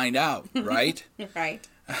we'll find out, right? Right.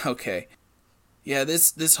 Okay. Yeah,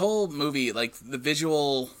 this whole movie, like the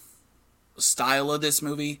visual style of this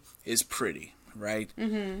movie is pretty, right?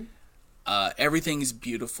 Mm-hmm. Everything's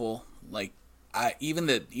beautiful. Like, even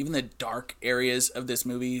the dark areas of this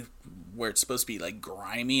movie, where it's supposed to be like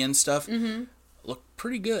grimy and stuff, look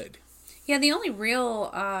pretty good. Yeah, the only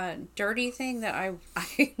real dirty thing that I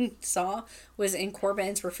saw was in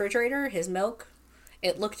Corbin's refrigerator, his milk.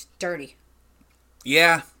 It looked dirty.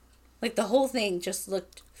 Yeah. Like, the whole thing just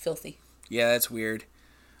looked filthy. Yeah, that's weird.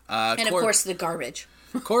 And, of course, the garbage.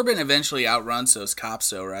 Corbin eventually outruns those cops,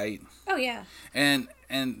 though, right? Oh, yeah. And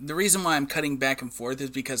the reason why I'm cutting back and forth is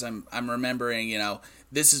because I'm remembering,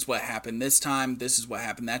 this is what happened this time, this is what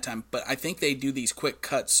happened that time. But I think they do these quick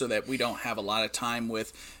cuts so that we don't have a lot of time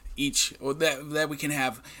with each, or that we can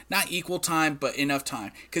have not equal time, but enough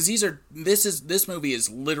time. Because this movie is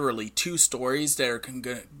literally two stories that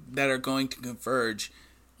are going to converge.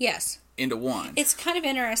 Yes. Into one. It's kind of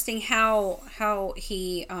interesting how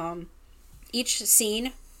he each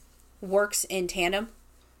scene works in tandem.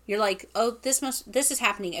 You're like, oh, this is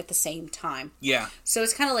happening at the same time. Yeah. So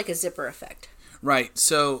it's kind of like a zipper effect. Right.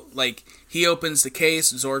 So, like, he opens the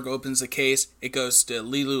case, Zorg opens the case, it goes to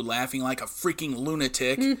Leeloo laughing like a freaking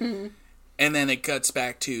lunatic, and then it cuts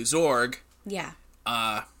back to Zorg. Yeah.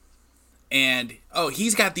 And,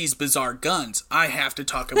 he's got these bizarre guns. I have to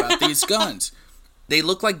talk about these guns. They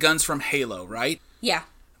look like guns from Halo, right? Yeah.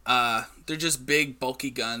 They're just big, bulky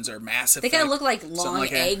guns, or massive. They kind of look like long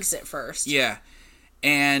eggs at first. Yeah.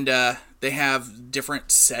 And they have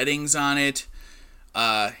different settings on it.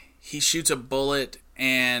 He shoots a bullet,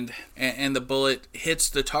 and the bullet hits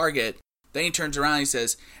the target. Then he turns around and he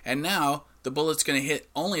says, and now the bullet's going to hit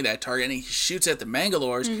only that target. And he shoots at the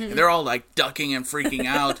Mangalores, and they're all like ducking and freaking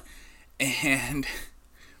out. And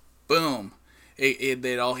boom,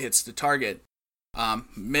 it all hits the target.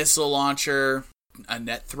 Missile launcher, a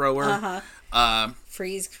net thrower.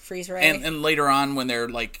 Freeze ray. And later on, when they're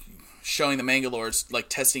like showing the Mangalores like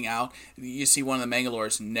testing out, you see one of the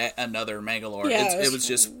Mangalores net another Mangalore. Yeah, it was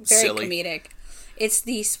just very silly. Comedic. It's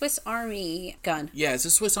the Swiss Army gun. Yeah, it's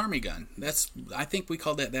a Swiss Army gun. I think we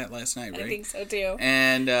called that last night, right? I think so too.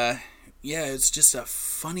 And it's just a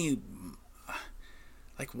funny.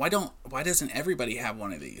 Like, why doesn't everybody have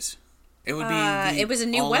one of these? It would be. It was a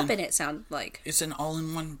new weapon, it sounded like. It's an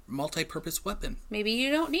all-in-one multi-purpose weapon. Maybe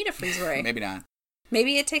you don't need a freeze ray. Maybe not.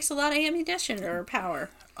 Maybe it takes a lot of ammunition or power.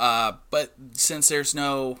 But since there's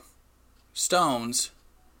no stones,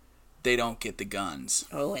 they don't get the guns.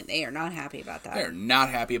 Oh, and they are not happy about that. They're not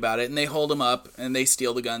happy about it, and they hold them up, and they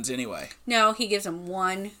steal the guns anyway. No, he gives them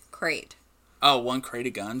one crate. Oh, one crate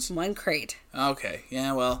of guns? One crate. Okay,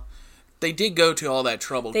 yeah, well, they did go to all that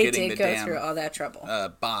trouble They getting did the go damn through all that trouble.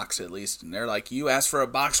 box, at least. And they're like, you asked for a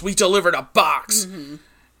box, we delivered a box! Mm-hmm.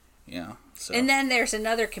 Yeah, so. And then there's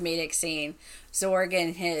another comedic scene. Zorg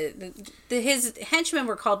and his henchmen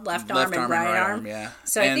were called Left Arm and Right Arm. Yeah.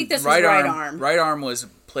 So and I think this was Right Arm. Right Arm was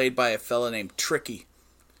played by a fella named Tricky.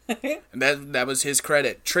 And that was his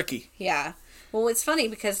credit, Tricky. Yeah. Well, it's funny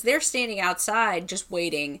because they're standing outside just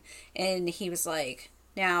waiting, and he was like,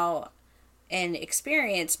 now, an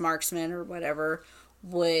experienced marksman or whatever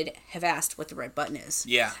would have asked what the red button is.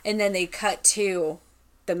 Yeah. And then they cut to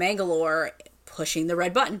the Mangalore pushing the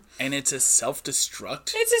red button. And it's a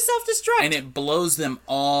self-destruct. It's a self-destruct. And it blows them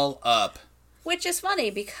all up. Which is funny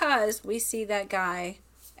because we see that guy,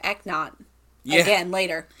 Eknot, again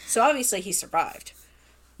later. So obviously he survived.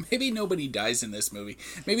 Maybe nobody dies in this movie.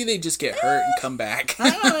 Maybe they just get hurt and come back. I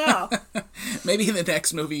don't know. Maybe in the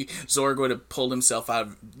next movie, Zorg would have pulled himself out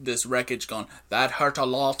of this wreckage going, that hurt a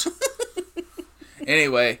lot.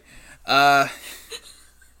 Anyway,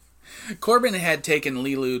 Corbin had taken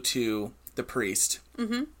Leeloo to the priest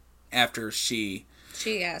after she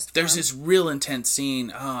asked. There's this real intense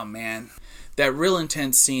scene. Oh, man. That real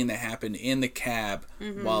intense scene that happened in the cab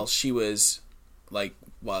while she was, like,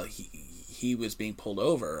 while he was being pulled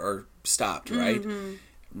over or stopped, right?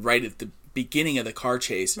 Right at the beginning of the car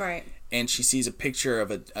chase. Right. And she sees a picture of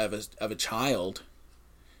a child.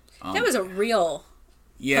 That was a real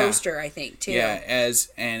poster, I think, too. Yeah,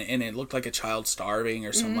 and it looked like a child starving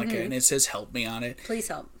or something like that. And it says, help me on it. Please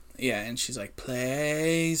help. Yeah, and she's like,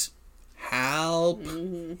 please help,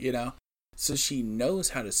 you know. So she knows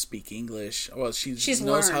how to speak English. Well, she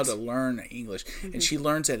knows how to learn English. And she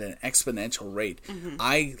learns at an exponential rate.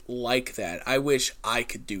 I like that. I wish I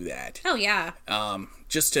could do that. Oh, yeah.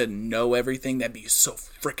 Just to know everything, that'd be so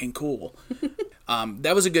freaking cool.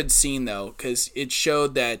 That was a good scene, though, because it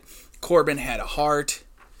showed that Corbin had a heart.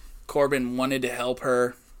 Corbin wanted to help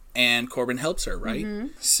her. And Corbin helps her, right?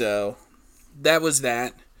 So that was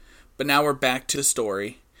that. But now we're back to the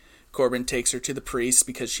story. Corbin takes her to the priest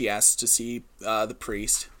because she asks to see the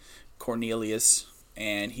priest, Cornelius,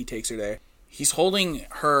 and he takes her there. He's holding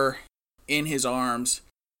her in his arms,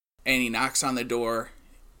 and he knocks on the door.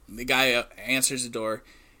 The guy answers the door,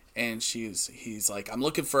 and he's like, I'm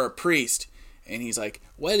looking for a priest. And he's like,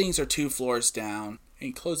 weddings are 2 floors down. And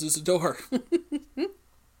he closes the door.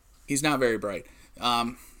 He's not very bright.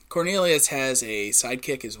 Cornelius has a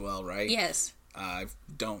sidekick as well, right? Yes. I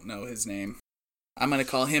don't know his name. I'm going to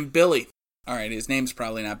call him Billy. All right, his name's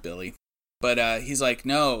probably not Billy. But he's like,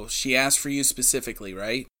 no, she asked for you specifically,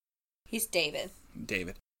 right? He's David.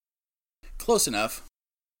 David. Close enough.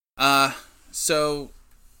 So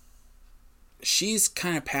she's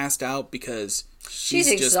kind of passed out because she's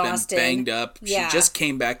just exhausted. Been banged up. Yeah. She just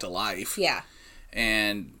came back to life. Yeah.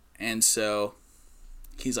 And so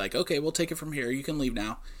he's like, okay, we'll take it from here. You can leave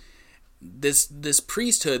now. This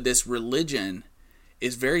priesthood, this religion,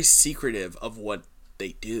 is very secretive of what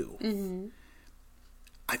they do.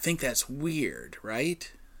 I think that's weird,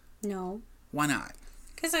 right? No. Why not?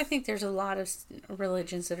 Because I think there's a lot of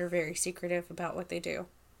religions that are very secretive about what they do.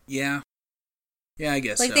 Yeah. Yeah, I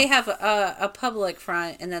guess like so. They have a public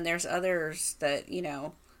front, and then there's others that,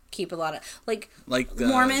 keep a lot of... Like the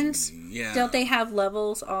Mormons, yeah. Don't they have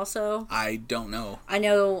levels also? I don't know. I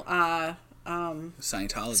know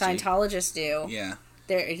Scientologists do. Yeah.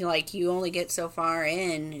 They're like, you only get so far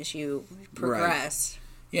in as you progress.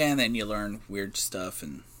 Right. Yeah, and then you learn weird stuff,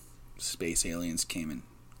 and space aliens came and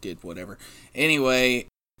did whatever. Anyway,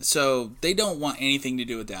 so they don't want anything to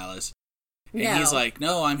do with Dallas. And he's like,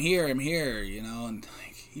 no, I'm here, and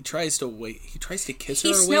he tries to kiss her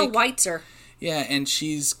awake. He Snow Whites her. Yeah, and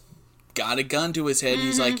she's got a gun to his head.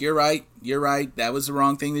 He's like, you're right, that was the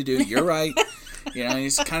wrong thing to do, you're right.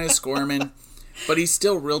 He's kind of squirming, but he's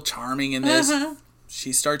still real charming in this.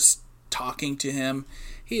 She starts talking to him.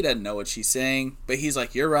 He doesn't know what she's saying, but he's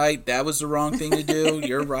like, you're right, that was the wrong thing to do,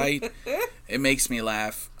 you're right. It makes me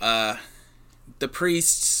laugh. The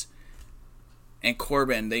priests and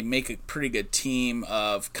Corbin, they make a pretty good team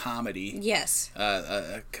of comedy. Yes.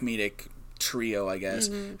 A comedic trio, I guess.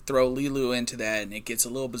 Throw Leeloo into that, and it gets a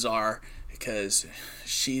little bizarre because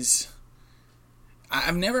she's...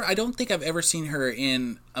 I don't think I've ever seen her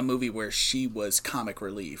in a movie where she was comic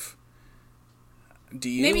relief. Do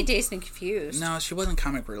you? Maybe Dazed and Confused. No, she wasn't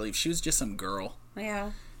comic relief. She was just some girl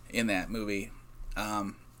Yeah. in that movie.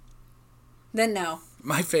 Then no.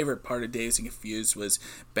 My favorite part of Dazed and Confused was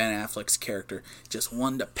Ben Affleck's character just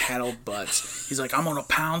wanted to paddle butts. He's like, I'm gonna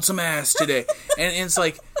pound some ass today, and it's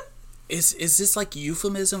like, is this like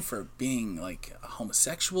euphemism for being like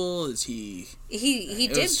homosexual? Is he? He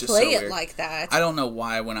It did was just play so it weird. like that. I don't know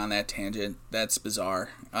why I went on that tangent. That's bizarre.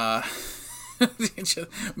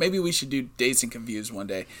 Maybe we should do Dazed and Confused one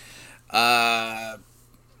day.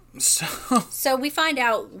 So we find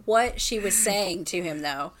out what she was saying to him,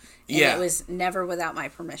 though. And Yeah. it was never without my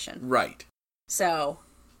permission. Right. So,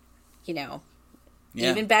 you know,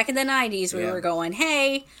 Yeah. even back in the 90s, we Yeah. were going,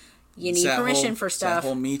 hey, you It's need that permission whole- for it's stuff. That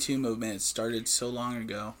whole Me Too movement, it started so long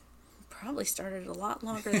ago. Probably started a lot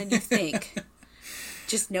longer than you think.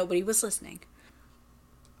 Just nobody was listening.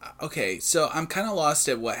 Okay, so I'm kind of lost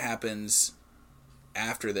at what happens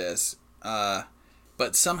after this.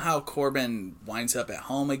 But somehow Corbin winds up at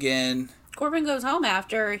home again. Corbin goes home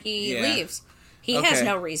after he Yeah. leaves. He has Okay.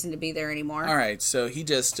 no reason to be there anymore. All right, so he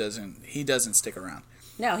just doesn't stick around.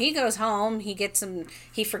 No, he goes home. He gets some.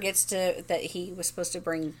 He forgets that he was supposed to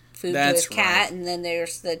bring food That's to his cat, right. and then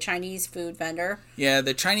there's the Chinese food vendor. Yeah,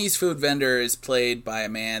 the Chinese food vendor is played by a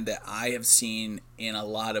man that I have seen in a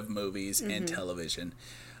lot of movies and television.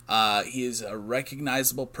 He is a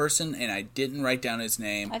recognizable person, and I didn't write down his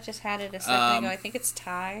name. I just had it a second ago. I think it's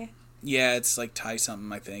Ty. Yeah, it's like Ty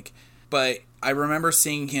something, I think. But I remember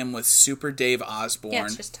seeing him with Super Dave Osborne. Yeah,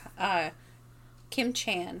 it's just Kim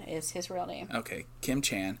Chan is his real name. Okay, Kim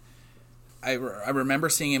Chan. I remember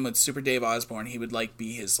seeing him with Super Dave Osborne. He would like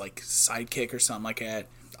be his like sidekick or something like that.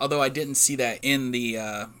 Although I didn't see that in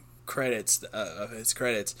the credits of his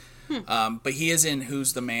credits. But he is in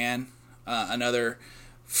Who's the Man, another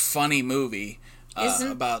funny movie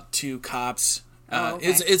about two cops. Okay.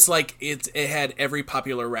 It's like it had every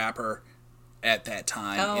popular rapper at that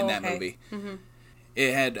time in that okay. movie. Mm-hmm.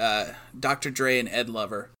 It had Dr. Dre and Ed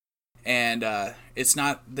Lover. And it's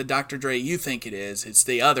not the Dr. Dre you think it is. It's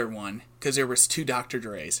the other one, because there was two Dr.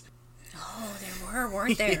 Dre's. Oh, there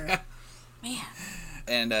weren't there? Yeah. Man.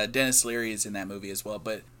 And Dennis Leary is in that movie as well.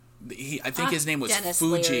 But I think his name was Dennis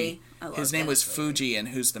Fuji. Leary. I love His name was Dennis Leary. Fuji, and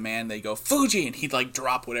Who's the Man? They go, Fuji! And he'd like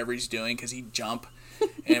drop whatever he's doing, because he'd jump.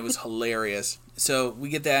 And it was hilarious. So we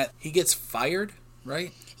get that. He gets fired,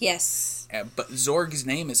 right? Yes. But Zorg's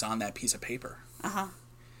name is on that piece of paper. Uh-huh.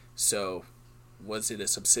 So was it a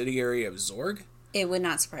subsidiary of Zorg? It would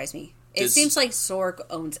not surprise me. It Does- seems like Zorg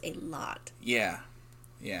owns a lot. Yeah.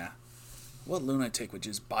 Yeah. What lunatic would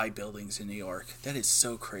just buy buildings in New York? That is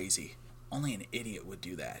so crazy. Only an idiot would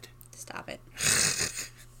do that. Stop it.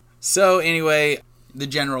 So anyway, the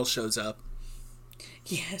general shows up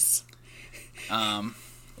Yes.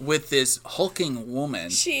 with this hulking woman.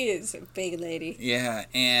 She is a big lady. Yeah,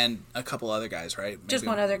 and a couple other guys, right? Just Maybe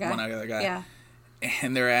one other guy. One other guy. Yeah.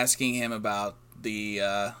 And they're asking him about the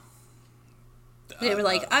They were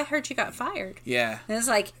like, I heard you got fired. yeah. And it's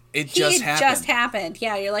like, It he just had happened. just happened.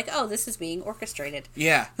 Yeah, you're like, oh, this is being orchestrated.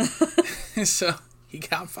 Yeah. So he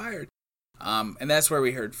got fired. And that's where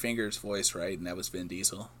we heard Finger's voice, right? And that was Vin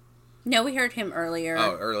Diesel. No, we heard him earlier.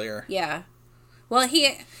 Oh, earlier. Yeah. Well,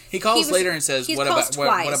 He calls was- later and says, he's "What called about what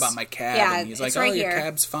twice. about my cab?" Yeah, and he's like, it's "Oh, right your here."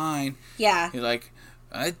 cab's fine." Yeah. He's like,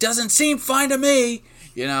 "It doesn't seem fine to me,"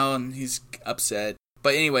 and he's upset.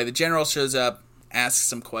 But anyway, the general shows up, asks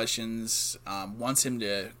some questions, wants him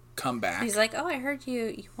to come back. He's like, oh, I heard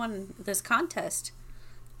you won this contest.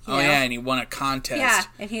 You oh know? yeah, and he won a contest Yeah.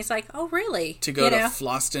 And he's like, oh, really? to go to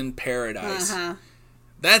Floston Paradise. Uh-huh.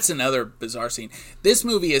 That's another bizarre scene. This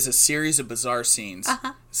movie is a series of bizarre scenes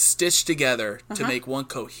stitched together to make one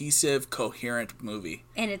cohesive, coherent movie.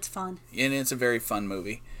 And it's fun. And it's a very fun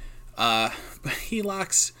movie. But he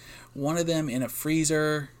locks one of them in a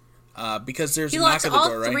freezer because there's He a knock locks at the all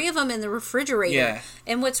door, right? three of them in the refrigerator. Yeah.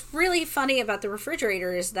 And what's really funny about the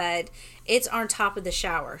refrigerator is that it's on top of the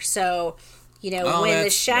shower. So, Oh, when the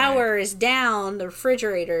that's shower is down, the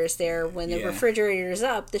refrigerator is there. When the Yeah. refrigerator is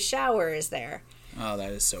up, the shower is there. Oh,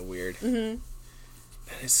 that is so weird. Mm-hmm.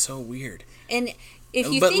 That is so weird. And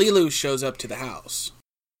if you But think... Lilu shows up to the house,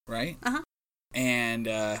 right? Uh-huh. And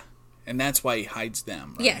that's why he hides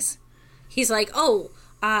them, right? Yes. He's like,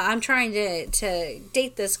 I'm trying to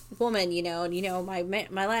date this woman, and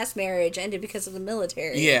my last marriage ended because of the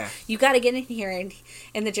military. Yeah. You got to get in here,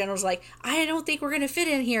 and the general's like, I don't think we're gonna fit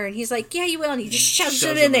in here, and he's like, yeah, you will, and he just shoves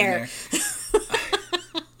it in him there.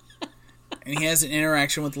 And he has an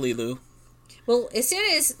interaction with Lilu. Well, as soon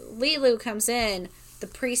as Lilu comes in, the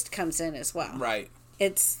priest comes in as well. Right.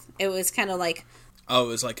 It was kind of like Oh, it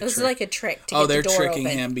was like a it was trick. like a trick to Oh, get they're the door tricking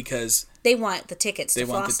open. him because they want the tickets. they to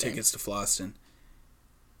want Floston. the tickets to Floston.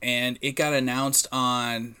 and it got announced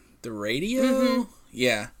on the radio.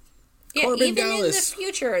 Yeah. Yeah, Corbin even Dallas. in the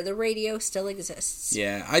future, the radio still exists.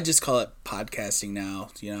 Yeah, I just call it podcasting now.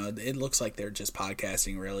 You know, it looks like they're just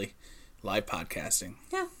podcasting, really. Live podcasting.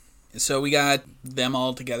 Yeah. So we got them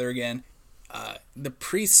all together again. The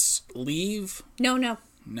priests leave. No. No?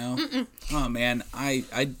 Mm-mm. Oh, man. I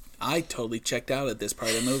totally checked out at this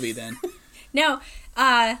part of the movie then. No,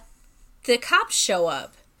 the cops show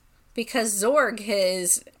up because Zorg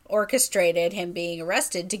has orchestrated him being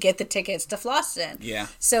arrested to get the tickets to Floston. Yeah.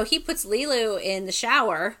 So he puts Lilu in the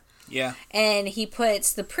shower. Yeah. And he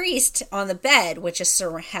puts the priest on the bed, which has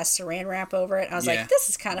saran wrap over it. I was like, this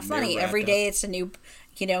is kind of funny. They're Every wrapped day it's a new,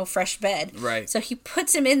 fresh bed. Right. So he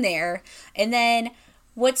puts him in there. And then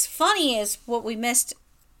what's funny is what we missed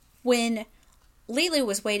when Lilu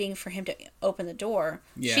was waiting for him to open the door.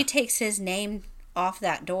 Yeah. She takes his name off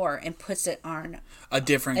that door and puts it on A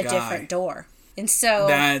different guy. different door. And so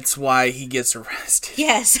That's why he gets arrested.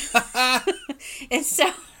 yes. and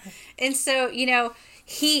so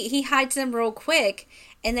he hides them real quick,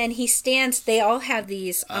 and then he stands. They all have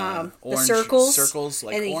these Orange the circles,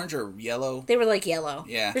 like and orange or yellow. they were like yellow.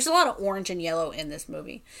 Yeah. There's a lot of orange and yellow in this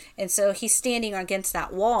movie, and so he's standing against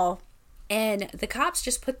that wall, and the cops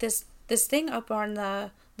just put this thing up on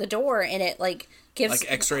the door, and it like gives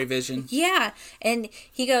Like X-ray vision. Yeah, and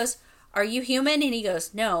he goes, "Are you human?" And he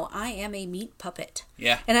goes, "No, I am a meat puppet."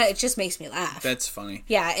 Yeah. And it just makes me laugh. That's funny.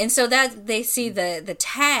 Yeah, and so that they see the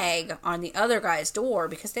tag on the other guy's door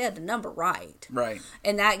because they had the number right. Right.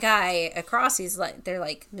 And that guy across, they're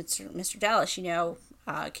like, Mr. Dallas,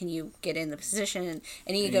 can you get in the position?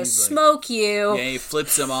 And he goes, he's like, "Smoke you." Yeah, he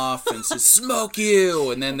flips him off and says, "Smoke you!"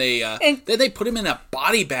 And then they put him in a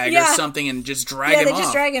body bag or something and just drag him off. Yeah, they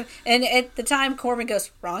just drag him. And at the time, Corbin goes,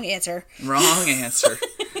 "Wrong answer." Wrong answer.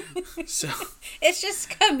 So It's just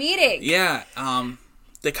comedic. yeah,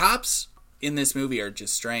 the cops in this movie are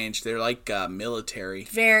just strange. They're like military.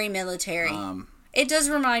 Very military. It does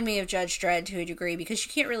remind me of Judge Dredd to a degree because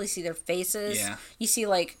you can't really see their faces. Yeah. You see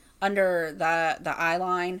like under the eye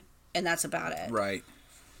line, and that's about it. Right.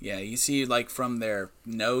 Yeah, you see like from their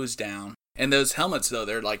nose down. And those helmets though,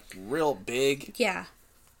 they're like real big. Yeah.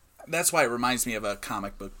 That's why it reminds me of a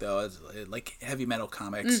comic book though, like Heavy Metal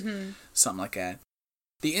Comics, something like that.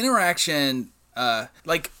 The interaction,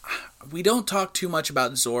 we don't talk too much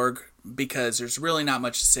about Zorg because there's really not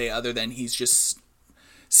much to say other than he's just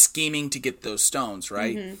scheming to get those stones,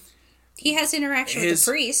 right? Mm-hmm. He has interaction with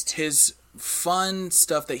the priest. His fun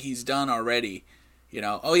stuff that he's done already,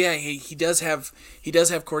 Oh yeah, he does have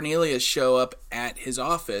Cornelius show up at his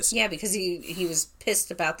office. Yeah, because he was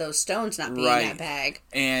pissed about those stones not being Right. in that bag.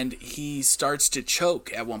 And he starts to choke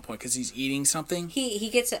at one point because he's eating something. He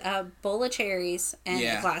gets a bowl of cherries and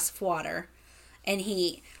a glass of water, and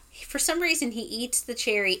he for some reason he eats the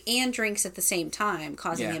cherry and drinks at the same time,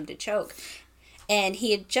 causing him to choke. And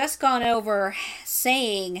he had just gone over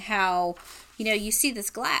saying how, you see this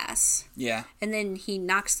glass. Yeah. And then he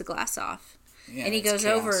knocks the glass off. Yeah, and he it's goes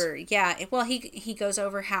chaos. over, he goes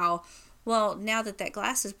over how, well, now that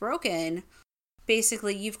glass is broken,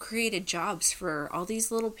 basically you've created jobs for all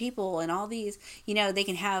these little people and all these, they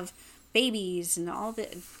can have babies and all the,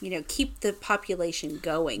 keep the population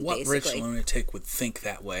going, What basically. rich lunatic would think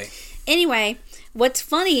that way? Anyway, what's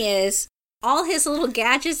funny is all his little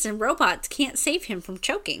gadgets and robots can't save him from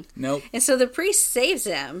choking. Nope. And so the priest saves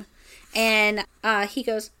him, and he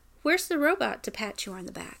goes, "Where's the robot to pat you on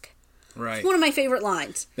the back?" Right. One of my favorite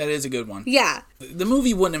lines. That is a good one. Yeah. The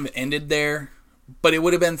movie wouldn't have ended there, but it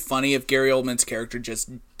would have been funny if Gary Oldman's character just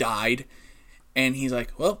died, and he's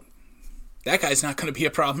like, well, that guy's not going to be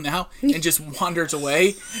a problem now, and just wanders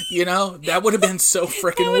away. That would have been so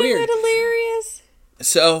freaking weird. Hilarious.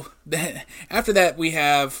 So after that, we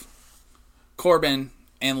have Corbin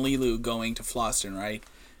and Lilu going to Floston, right?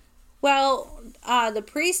 Well, the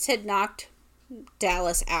priest had knocked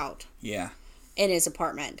Dallas out Yeah. in his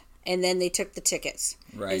apartment, and then they took the tickets.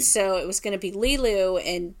 Right. And so it was going to be Lilu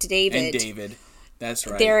and David. And David. That's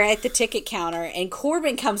right. They're at the ticket counter, and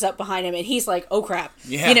Corbin comes up behind him, and he's like, "Oh crap!"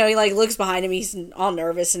 Yeah. He like looks behind him. He's all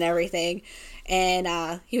nervous and everything, and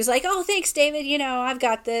he was like, "Oh, thanks, David. I've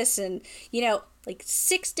got this." And like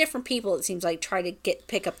 6 different people, it seems like, try to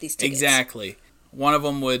pick up these tickets. Exactly. One of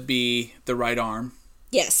them would be the right arm.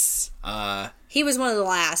 Yes. He was one of the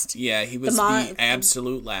last. Yeah, he was the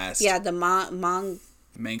absolute last. Yeah, the Mangalores.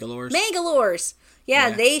 Mangalores. Yeah,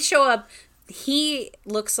 Yeah. they show up. He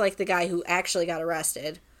looks like the guy who actually got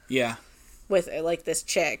arrested Yeah. with like this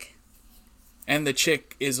chick. And the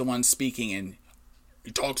chick is the one speaking, and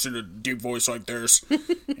he talks in a deep voice like this. And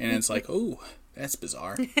it's like, oh, that's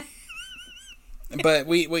bizarre. But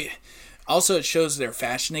we Also, it shows their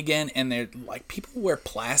fashion again, and they're like, people wear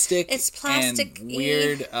plastic. It's plastic and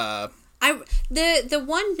weird. The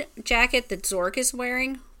one jacket that Zorg is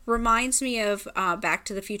wearing reminds me of Back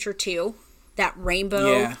to the Future 2. That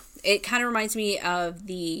rainbow. Yeah. It kind of reminds me of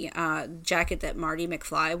the jacket that Marty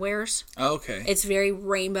McFly wears. Okay. It's very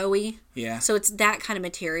rainbowy. Yeah. So it's that kind of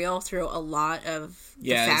material through a lot of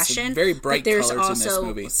the it's fashion. very bright but there's colors in this also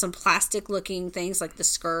movie. some plastic looking things like the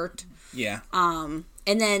skirt. Yeah. And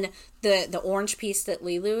then the orange piece that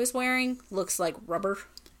Lilu is wearing looks like rubber.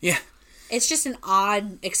 Yeah. It's just an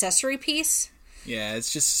odd accessory piece. Yeah,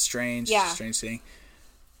 it's just a strange thing.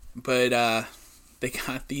 But they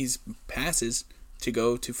got these passes to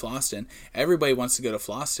go to Floston. Everybody wants to go to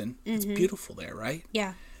Floston. Mm-hmm. It's beautiful there, right?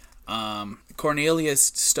 Yeah. Cornelius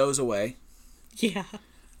stows away. Yeah.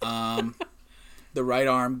 The right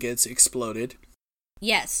arm gets exploded.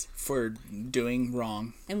 Yes. For doing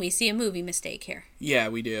wrong. And we see a movie mistake here. Yeah,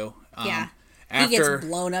 we do. Yeah. After, he gets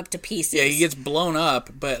blown up to pieces. Yeah, he gets blown up,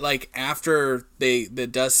 but like after the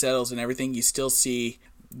dust settles and everything, you still see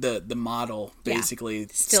the model basically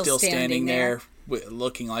still standing there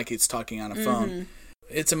looking like it's talking on a phone.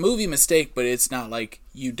 It's a movie mistake, but it's not like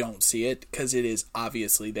you don't see it because it is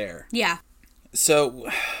obviously there. Yeah. So,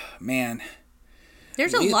 man,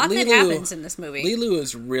 there's a lot that happens in this movie. Lilu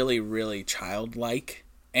is really, really childlike,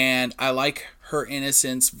 and I like her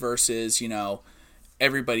innocence versus,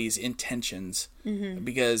 everybody's intentions,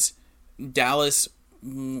 because Dallas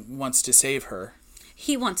wants to save her.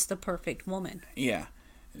 He wants the perfect woman. Yeah.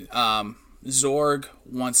 Zorg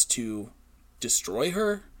wants to destroy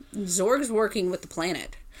her. Zorg's working with the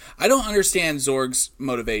planet. I don't understand Zorg's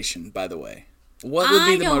motivation, by the way. What would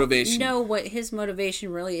be the motivation? I don't know what his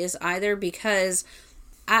motivation really is either, because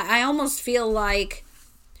I almost feel like...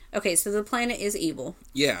 Okay, so the planet is evil.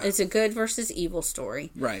 Yeah. It's a good versus evil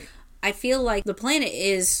story. Right. I feel like the planet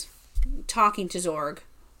is talking to Zorg.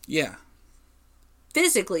 Yeah.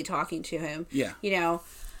 Physically talking to him. Yeah.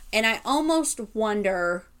 And I almost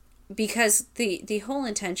wonder, because the whole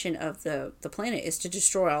intention of the planet is to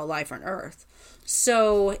destroy all life on Earth.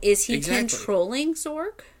 So is he controlling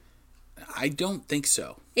Zorg? I don't think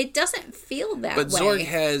so. It doesn't feel that way. But Zorg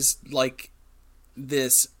has,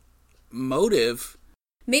 this motive.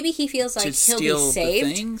 Maybe he feels like he'll be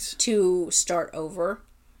saved to start over.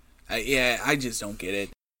 I just don't get it.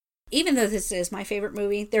 Even though this is my favorite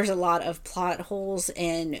movie, there's a lot of plot holes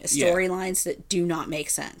and storylines that do not make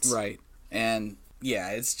sense. Right. And,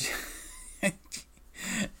 it's just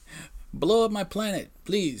blow up my planet,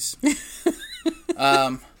 please.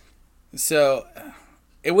 So,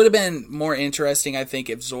 it would have been more interesting, I think,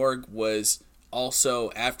 if Zorg was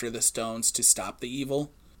also after the stones to stop the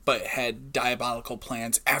evil, but had diabolical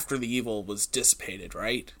plans after the evil was dissipated,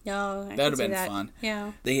 right? No, that would have been fun.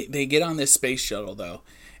 Yeah. They get on this space shuttle, though,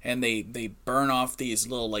 and they burn off these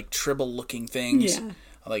little, tribble-looking things. Yeah.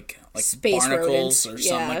 Like space barnacles rodents. Or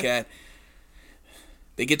something like that.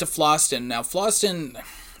 They get to Floston. Now, Floston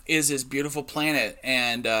is this beautiful planet,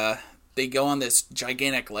 and they go on this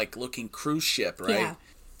gigantic, looking cruise ship, right? Yeah.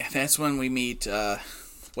 And that's when we meet,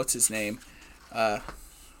 what's his name? Fogg.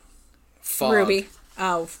 Ruby.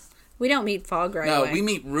 Oh, we don't meet Fogg right away. No, we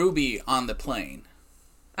meet Ruby on the plane.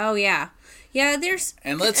 Oh, yeah. Yeah, there's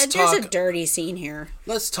a dirty scene here.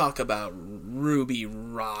 Let's talk about Ruby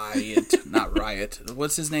Riot. Not Riot.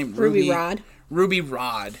 What's his name? Ruby Rod. Ruby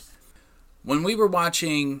Rod. When we were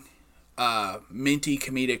watching Minty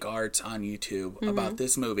Comedic Arts on YouTube about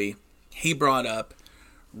this movie, he brought up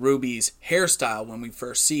Ruby's hairstyle when we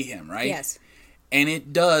first see him, right? Yes. And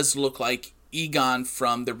it does look like Egon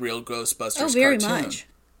from the real Ghostbusters cartoon. Oh, very much.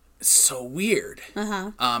 It's so weird.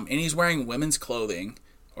 Uh-huh. And he's wearing women's clothing,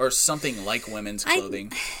 or something like women's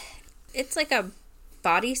clothing. It's like a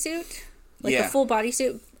bodysuit. A full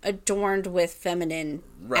bodysuit adorned with feminine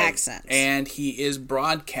accents. And he is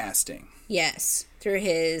broadcasting. Yes, through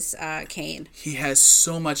his cane. He has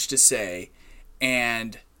so much to say,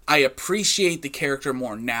 and I appreciate the character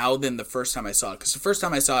more now than the first time I saw it. Because the first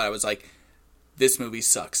time I saw it, I was like, this movie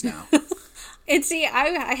sucks now. And see,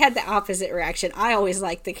 I had the opposite reaction. I always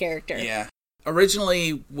liked the character. Yeah.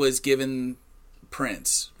 Originally was given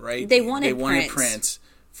Prince, right? They wanted Prince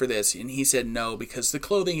for this, and he said no because the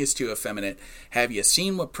clothing is too effeminate. Have you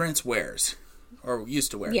seen what Prince wears? Or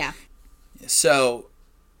used to wear? Yeah. So,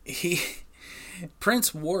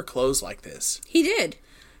 Prince wore clothes like this. He did.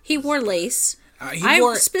 He wore lace.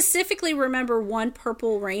 I specifically remember one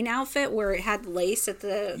Purple Rain outfit where it had lace at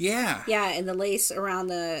the... Yeah. Yeah, and the lace around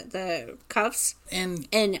the cuffs. And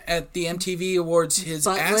at the MTV Awards, his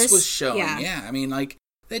ass was showing. Yeah. I mean,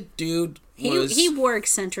 that dude was... He wore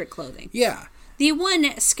eccentric clothing. Yeah. The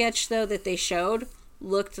one sketch, though, that they showed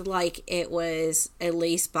looked like it was a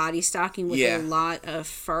lace body stocking with a lot of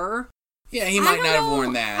fur. Yeah, he might not have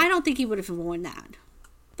worn that. I don't think he would have worn that.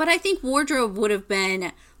 But I think wardrobe would have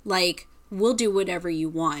been like, we'll do whatever you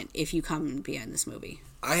want if you come and be in this movie.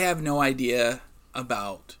 I have no idea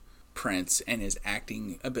about Prince and his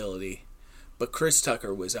acting ability, but Chris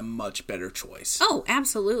Tucker was a much better choice. Oh,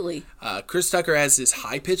 absolutely. Chris Tucker has this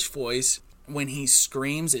high-pitched voice. When he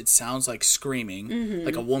screams, it sounds like screaming,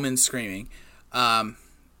 like a woman screaming. But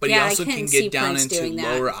he also can get down into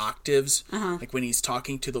lower octaves, like when he's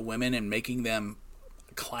talking to the women and making them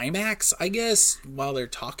climax, I guess, while they're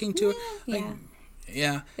talking to it.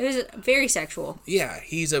 Yeah. It was very sexual. Yeah,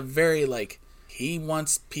 he's a very, he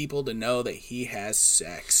wants people to know that he has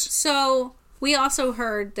sex. So, we also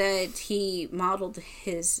heard that he modeled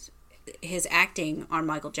his acting on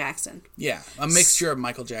Michael Jackson. Yeah, a mixture of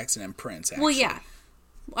Michael Jackson and Prince, actually. Well, yeah.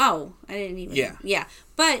 Oh, I didn't even... Yeah.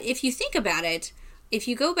 But if you think about it, if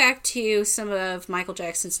you go back to some of Michael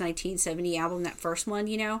Jackson's 1970 album, that first one,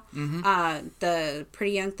 the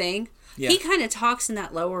Pretty Young Thing, he kind of talks in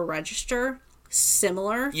that lower register,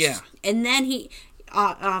 similar. Yeah. And then he...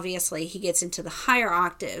 obviously, he gets into the higher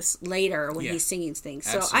octaves later when he's singing things.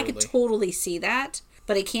 So I could totally see that,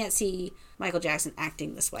 but I can't see Michael Jackson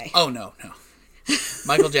acting this way. Oh, no.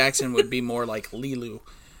 Michael Jackson would be more like Lilu.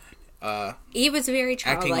 He was very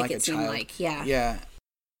childlike, it seemed like. Yeah. Yeah.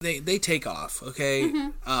 They take off, okay?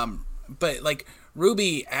 But,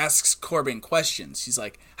 Ruby asks Corbin questions. She's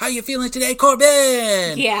like, how you feeling today,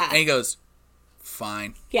 Corbin? Yeah. And he goes,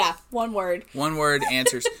 fine. Yeah, one word. One word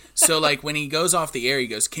answers. So, when he goes off the air, he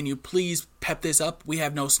goes, can you please pep this up? We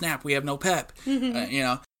have no snap. We have no pep.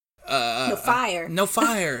 No fire. No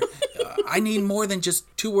fire. I need more than just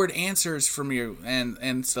 2-word answers from you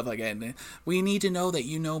and stuff like that. We need to know that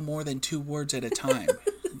you know more than 2 words at a time.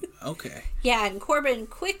 Okay. Yeah, and Corbin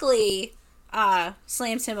quickly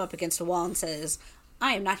slams him up against a wall and says,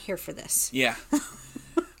 I am not here for this. Yeah.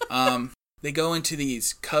 They go into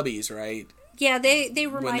these cubbies, right? Yeah, they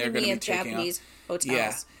reminded me of Japanese hotels.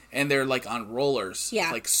 Yeah, and they're on rollers.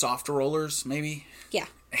 Yeah. Soft rollers, maybe. Yeah.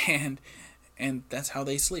 And that's how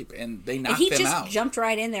they sleep. And they knock them out. And he just jumped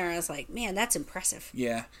right in there. I was like, man, that's impressive.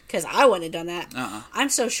 Yeah. Because I wouldn't have done that. I'm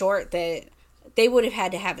so short that they would have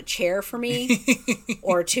had to have a chair for me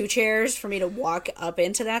or 2 chairs for me to walk up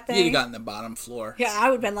into that thing. You'd have gotten the bottom floor. Yeah, I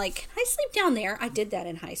would have been like, can I sleep down there? I did that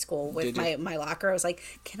in high school with my locker. I was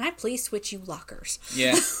like, can I please switch you lockers?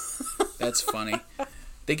 Yeah. That's funny.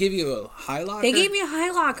 They give you a high locker? They gave me a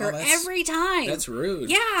high locker every time. That's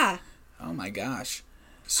rude. Yeah. Oh my gosh.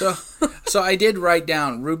 So I did write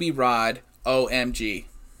down Ruby Rhod, OMG.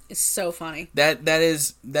 It's so funny. That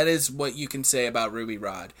is what you can say about Ruby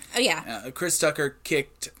Rhod. Oh, yeah. Chris Tucker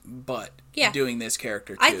kicked butt doing this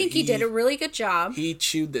character, too. I think he did a really good job. He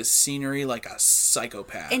chewed the scenery like a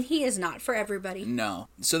psychopath. And he is not for everybody. No.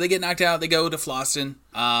 So they get knocked out. They go to Floston.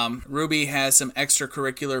 Ruby has some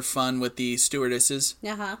extracurricular fun with the stewardesses.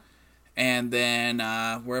 Uh-huh. And then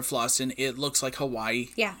we're at Floston. It looks like Hawaii.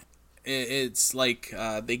 Yeah. It's like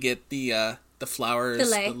they get the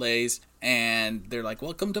flowers, the leis, and they're like,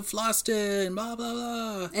 welcome to Floston, blah, blah,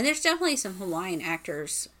 blah. And there's definitely some Hawaiian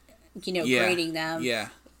actors, greeting them. Yeah.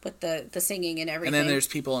 With the singing and everything. And then there's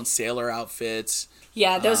people in sailor outfits.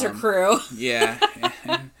 Yeah, those are crew. Yeah.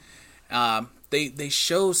 And, they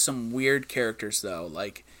show some weird characters, though.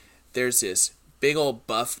 There's this big old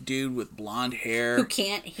buff dude with blonde hair. Who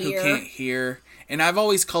can't hear. And I've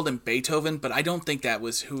always called him Beethoven, but I don't think that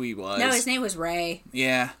was who he was. No, his name was Ray.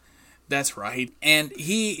 Yeah, that's right. And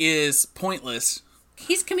he is pointless.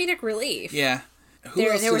 He's comedic relief. Yeah.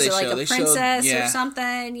 There was a princess or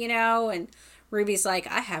something, and Ruby's like,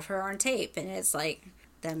 I have her on tape, and it's like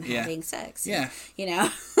them having sex. Yeah.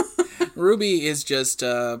 Ruby is just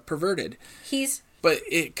perverted. But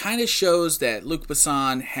it kind of shows that Luc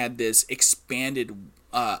Besson had this expanded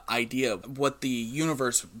idea of what the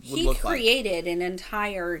universe would look like. He created an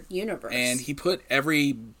entire universe. And he put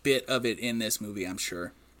every bit of it in this movie, I'm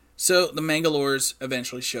sure. So the Mangalores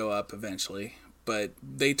eventually show up, but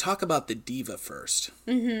they talk about the diva first.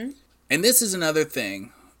 Mm-hmm. And this is another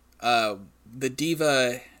thing. The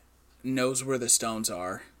diva knows where the stones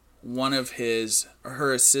are. One of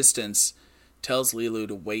her assistants tells Lilu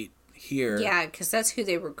to wait here. Yeah, because that's who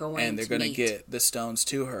they were going to meet. And they're going to get the stones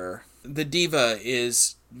to her. The diva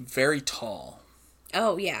is very tall.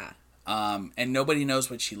 Oh, yeah. And nobody knows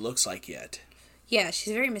what she looks like yet. Yeah,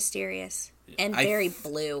 she's very mysterious and very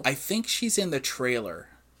blue. I think she's in the trailer.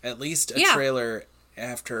 At least a trailer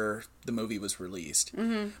after the movie was released.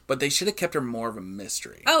 Mm-hmm. But they should have kept her more of a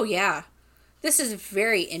mystery. Oh, yeah. This is a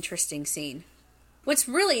very interesting scene. What's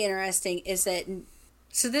really interesting is that...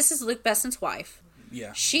 So this is Luc Besson's wife.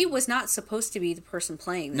 Yeah. She was not supposed to be the person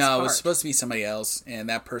playing this No, part. it was supposed to be somebody else, and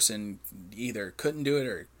that person either couldn't do it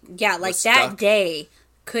or Yeah, like was that stuck. day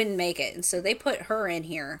couldn't make it. And so they put her in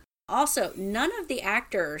here. Also, none of the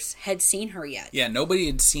actors had seen her yet. Yeah, nobody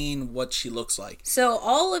had seen what she looks like. So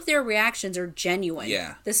all of their reactions are genuine.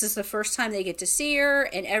 Yeah. This is the first time they get to see her,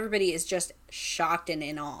 and everybody is just shocked and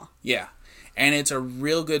in awe. Yeah. And it's a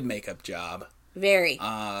real good makeup job. Very.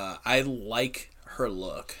 I like her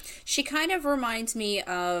look. She kind of reminds me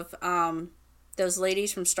of those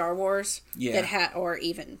ladies from Star Wars. Yeah. That had, or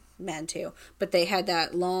even men too, but they had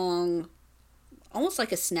that long, almost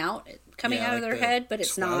like a snout coming Yeah, out of like their the head, but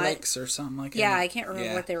it's not. Twi'leks or something like that. Yeah, I can't remember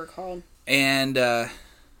Yeah. what they were called. And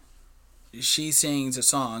she sings a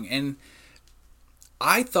song, and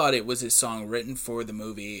I thought it was a song written for the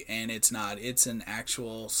movie, and it's not. It's an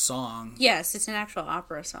actual song, Yes, it's an actual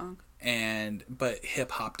opera song. but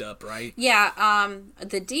hip hopped up, right? Yeah,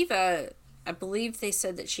 the diva, I believe they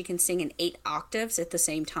said that she can sing in 8 octaves at the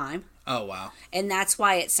same time. Oh wow! And that's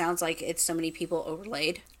why it sounds like it's so many people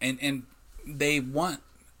overlaid. And they want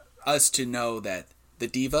us to know that the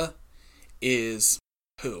diva is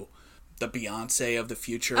who? The Beyonce of the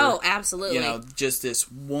future. Oh, absolutely. You know, just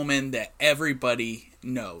this woman that everybody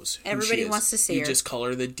knows. Who Everybody she is. wants to see you her. just call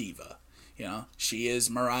her the diva. You know, she is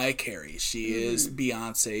Mariah Carey. She is Mm-hmm.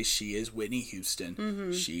 Beyonce. She is Whitney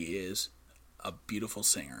Houston. She is a beautiful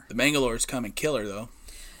singer. The Mangalores come and kill her, though.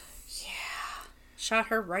 Shot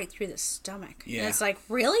her right through the stomach. Yeah. And it's like,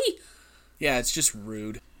 really? Yeah, it's just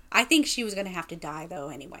rude. I think she was going to have to die, though,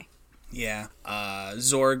 anyway. Yeah.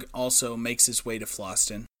 Zorg also makes his way to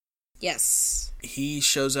Floston. Yes. He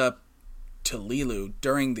shows up to Lilu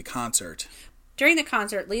during the concert. During the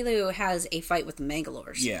concert, Lilu has a fight with the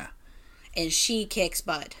Mangalores. Yeah. And she kicks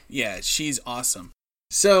butt. Yeah, she's awesome.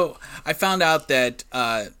 So, I found out that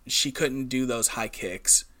she couldn't do those high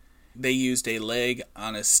kicks. They used a leg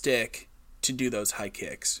on a stick to do those high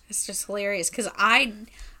kicks. It's just hilarious because I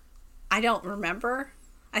don't remember.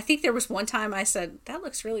 I think there was one time I said, that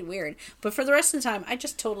looks really weird. But for the rest of the time, I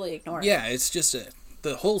just totally ignore it. Yeah, it's just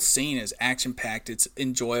the whole scene is action-packed. It's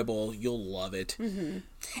enjoyable. You'll love it. Mm-hmm.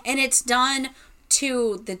 And it's done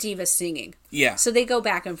to the diva singing. Yeah. So they go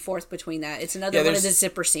back and forth between that. It's another one of the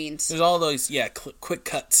zipper scenes. There's all those, quick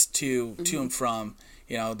cuts to and from.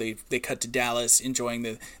 You know, they cut to Dallas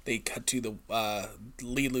enjoying they cut to the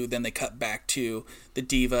Lilu, then they cut back to the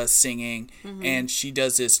diva singing, and she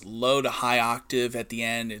does this low to high octave at the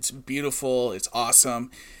end. It's beautiful. It's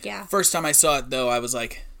awesome. Yeah. First time I saw it, though, I was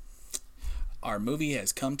like, our movie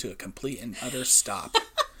has come to a complete and utter stop.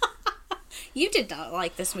 You did not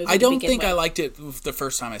like this movie. I don't begin think with. I liked it the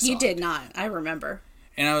first time I saw it. You did not. I remember.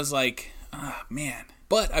 And I was like, man.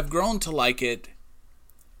 But I've grown to like it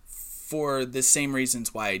for the same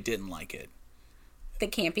reasons why I didn't like it. The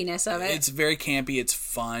campiness of it. It's very campy. It's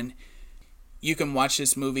fun. You can watch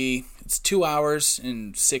this movie. It's 2 hours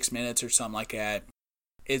and 6 minutes or something like that.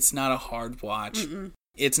 It's not a hard watch. Mm-mm.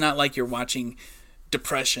 It's not like you're watching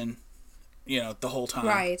Depression, the whole time.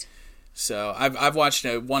 Right. So I've watched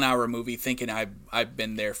a 1 hour movie thinking I've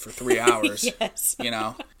been there for 3 hours. Yes.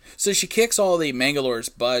 So she kicks all the Mangalore's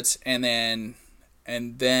butts, and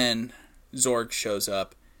then Zorg shows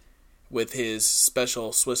up with his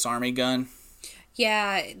special Swiss Army gun.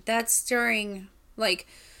 Yeah, that's during,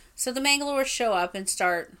 so the Mangalores show up and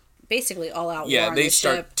start basically all out war on they the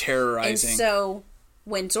start ship. terrorizing. And so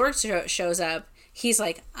when Zorg shows up, he's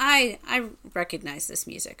like, I recognize this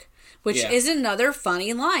music. Which is another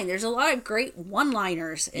funny line. There's a lot of great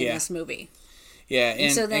one-liners in this movie. Yeah,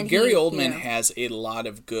 and Gary Oldman has a lot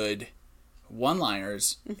of good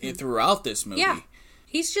one-liners throughout this movie. Yeah,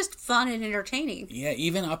 he's just fun and entertaining. Yeah,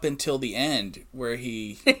 even up until the end where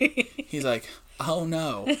he's like, oh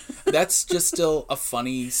no. That's just still a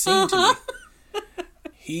funny scene to me.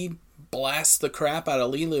 He blasts the crap out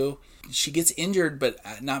of Lilu. She gets injured, but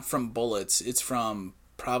not from bullets. It's from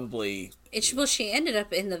probably... She ended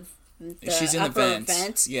up in the she's in the upper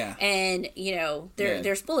vents. Yeah. And,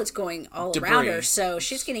 there's bullets going all around her. So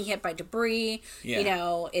she's getting hit by debris.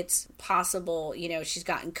 Yeah. It's possible, she's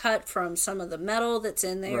gotten cut from some of the metal that's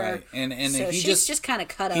in there. Right. And so she's just kind of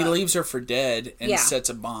cut up. He leaves her for dead and sets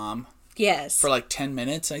a bomb. Yes. For 10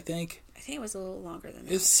 minutes, I think. I think it was a little longer than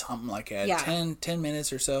that. It's something like that. Yeah. 10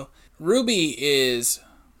 minutes or so. Ruby is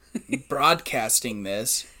broadcasting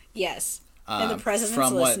this. Yes. And the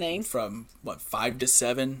president's listening. From 5 to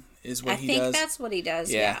 7 is what he does. I think that's what he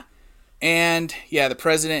does, yeah. And, the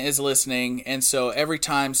president is listening, and so every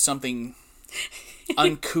time something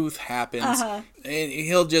uncouth happens,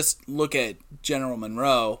 he'll just look at General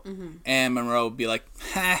Monroe, and Monroe would be like,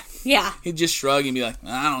 ha. Yeah. He'd just shrug and be like,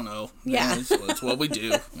 I don't know. Yeah. It's what we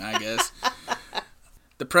do, I guess.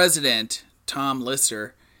 the president, Tom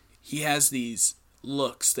Lister, he has these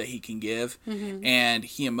looks that he can give, and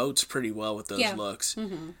he emotes pretty well with those looks.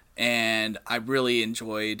 And I really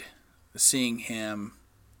enjoyed seeing him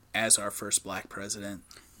as our first black president.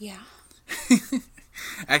 Yeah.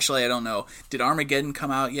 Actually, I don't know. Did Armageddon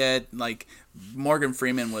come out yet? Like, Morgan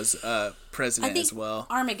Freeman was president as well.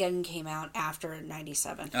 Armageddon came out after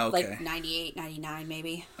 97. Okay. Like 98, 99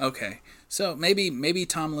 maybe. Okay. So maybe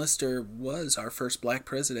Tom Lister was our first black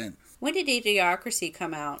president. When did Idiocracy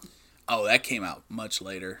come out? Oh, that came out much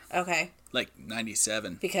later. Okay. Like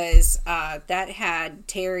 97. Because that had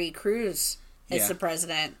Terry Crews as the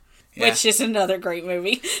president, which is another great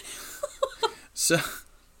movie. So,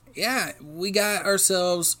 yeah, we got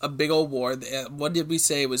ourselves a big old war. What did we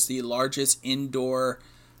say was the largest indoor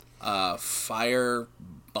fire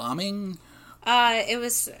bombing? It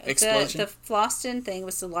was explosion? the Floston thing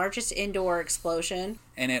was the largest indoor explosion.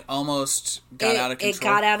 And it almost got out of control. It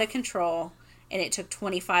got out of control, and it took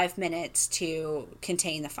 25 minutes to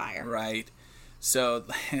contain the fire. Right. So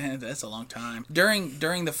that's a long time. During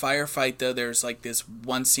the firefight, though, there's like this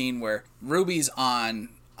one scene where Ruby's on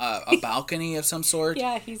a balcony of some sort.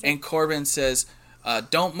 Yeah, and Corbin says,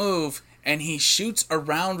 "Don't move," and he shoots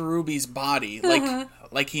around Ruby's body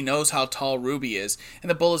like he knows how tall Ruby is, and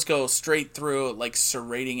the bullets go straight through, like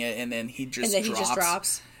serrating it, and then he just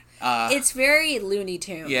drops. It's very Looney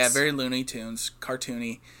Tunes. Yeah, very Looney Tunes,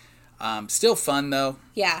 cartoony. Still fun though.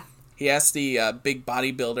 Yeah. He asked the big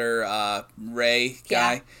bodybuilder Ray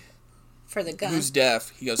guy for the gun, who's deaf.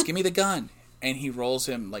 He goes, "Give me the gun," and he rolls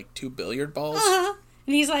him like 2 billiard balls.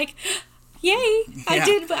 And he's like, "Yay!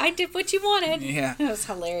 I did what you wanted." Yeah, it was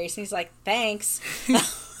hilarious. And he's like, "Thanks."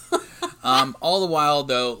 All the while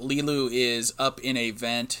though, Lilu is up in a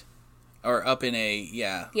vent, or up in a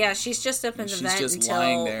Yeah, she's just up in the vent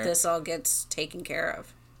until this all gets taken care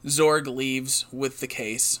of. Zorg leaves with the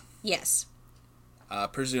case. Yes.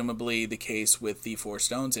 Presumably the case with the 4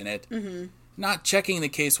 stones in it. Mm-hmm. Not checking the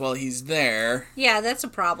case while he's there. Yeah, that's a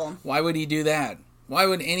problem. Why would he do that? Why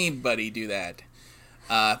would anybody do that?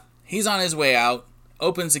 He's on his way out,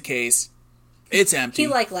 opens the case, it's empty. He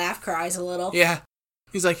laugh cries a little. Yeah.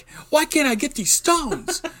 He's like, "Why can't I get these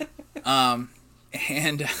stones?" And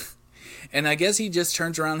I guess he just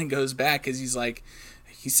turns around and goes back because he's like,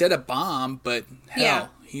 he said a bomb, but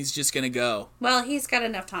hell, he's just going to go. Well, he's got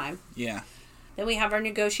enough time. Yeah. Then we have our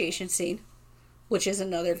negotiation scene, which is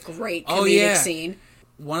another great comedic scene.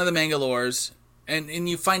 One of the Mangalores, and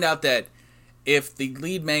you find out that if the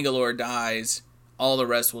lead Mangalore dies, all the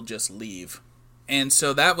rest will just leave. And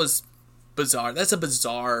so that was bizarre. That's a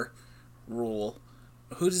bizarre rule.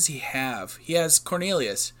 Who does he have? He has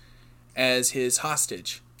Cornelius as his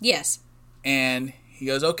hostage. Yes. And he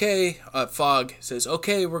goes, okay, Fogg says,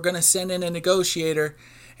 okay, we're going to send in a negotiator.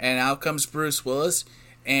 And out comes Bruce Willis.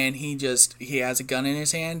 And he has a gun in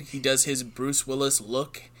his hand. He does his Bruce Willis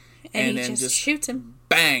look. And then just shoots him.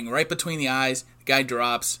 Bang! Right between the eyes. The guy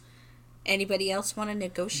drops. Anybody else want to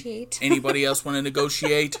negotiate? Anybody else want to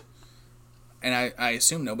negotiate? And I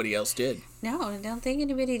assume nobody else did. No, I don't think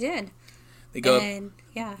anybody did. They go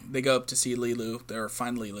They go up to see Lilu, or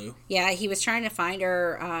find Lilu. Yeah, he was trying to find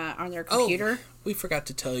her on their computer. Oh, we forgot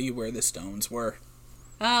to tell you where the stones were.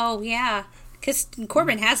 Oh, yeah. Because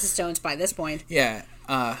Corbin has the stones by this point. Yeah.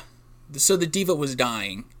 So the diva was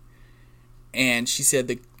dying, and she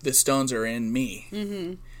said the stones are in me.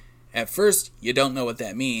 Mm-hmm. At first, you don't know what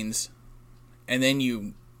that means, and then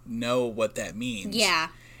you know what that means. Yeah.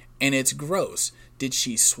 And it's gross. Did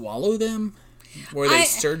she swallow them? Were they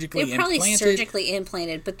surgically implanted? They're probably surgically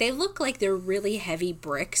implanted, but they look like they're really heavy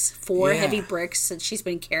bricks. 4 heavy bricks that she's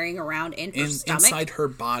been carrying around in her stomach. Inside her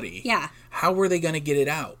body. Yeah. How were they going to get it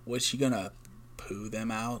out? Was she going to poo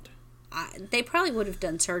them out? They probably would have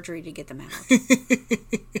done surgery to get them out.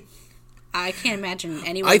 I can't imagine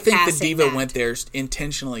anyone. I think the diva went there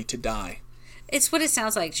intentionally to die. It's what it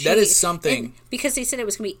sounds like. That is something. Because they said it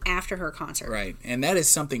was going to be after her concert. Right. And that is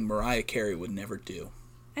something Mariah Carey would never do.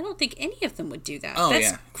 I don't think any of them would do that. Oh,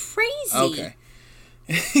 That's crazy. Okay.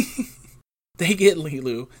 They get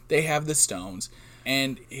Lilu. They have the stones.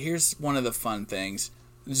 And here's one of the fun things.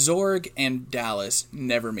 Zorg and Dallas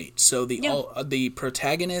never meet. So the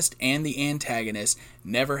protagonist and the antagonist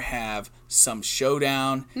never have some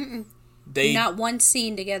showdown. Mm-mm. Not one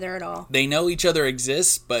scene together at all. They know each other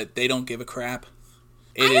exists, but they don't give a crap.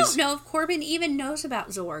 I don't know if Corbin even knows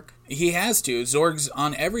about Zorg. He has to. Zorg's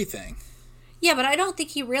on everything. Yeah, but I don't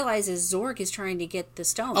think he realizes Zorg is trying to get the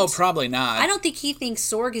stones. Oh, probably not. I don't think he thinks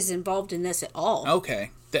Zorg is involved in this at all.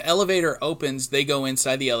 Okay. The elevator opens, they go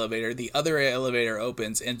inside the elevator, the other elevator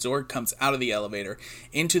opens, and Zorg comes out of the elevator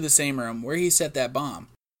into the same room where he set that bomb.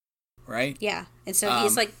 right? Yeah. And so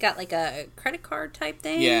he's like got like a credit card type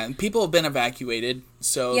thing. Yeah, and people have been evacuated,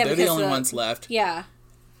 so Yeah, they're the because only ones left. Yeah.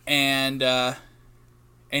 And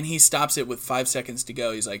he stops it with 5 seconds to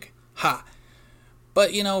go. He's like, ha.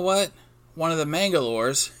 But you know what? One of the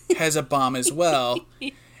Mangalores has a bomb as well.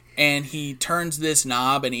 And he turns this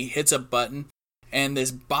knob and he hits a button. And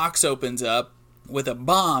this box opens up with a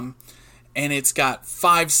bomb. And it's got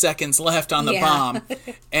 5 seconds left on the bomb.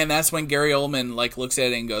 And that's when Gary Oldman like looks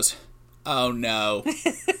at it and goes, oh no.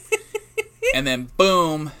 And then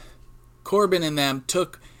boom. Corbin and them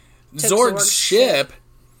took Zord's ship.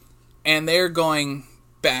 And they're going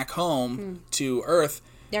back home to Earth.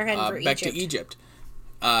 They're heading for back to Egypt.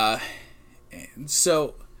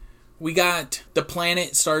 So we got the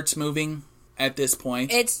planet starts moving at this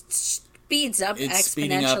point. It speeds up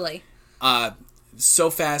exponentially. So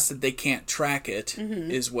fast that they can't track it,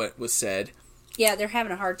 is what was said. Yeah, they're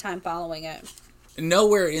having a hard time following it.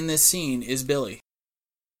 Nowhere in this scene is Billy.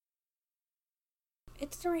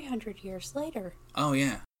 It's 300 years later. Oh,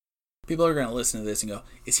 yeah. People are going to listen to this and go,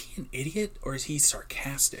 is he an idiot or is he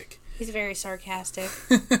sarcastic? He's very sarcastic.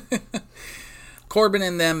 Corbin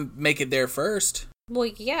and them make it there first. Well,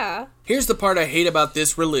 yeah. Here's the part I hate about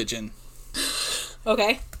this religion.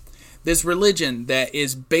 Okay. This religion that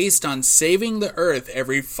is based on saving the earth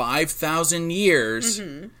every 5,000 years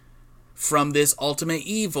from this ultimate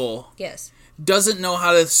evil. Yes. Doesn't know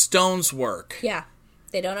how the stones work. Yeah.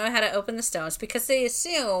 They don't know how to open the stones because they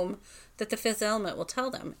assume that the fifth element will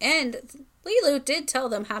tell them. And Lilu did tell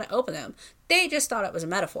them how to open them. They just thought it was a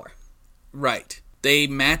metaphor. Right. They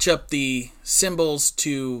match up the symbols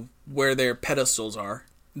to where their pedestals are.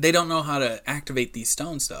 They don't know how to activate these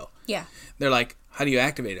stones, though. Yeah. They're like, how do you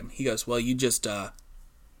activate them? He goes, well, you just,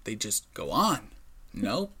 they just go on.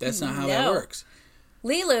 No, that's not how that works.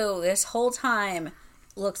 Lilu, this whole time,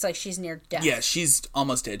 looks like she's near death. Yeah, she's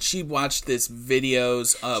almost dead. She watched this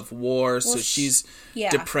videos of war, so she's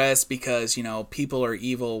depressed because, you know, people are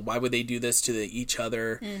evil. Why would they do this to each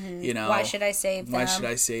other? You know, why should I save them? Why should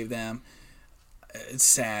I save them? It's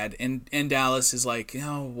sad. And Dallas is like, you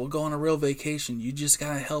know, we'll go on a real vacation. You just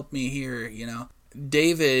gotta help me here, you know.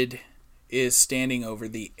 David is standing over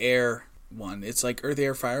the air one. It's like earth,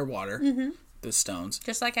 air, fire, water. The stones.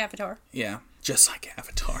 Just like Avatar. Yeah, just like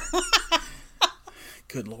Avatar.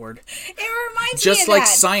 Good Lord. It reminds me just of like that.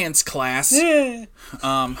 science class.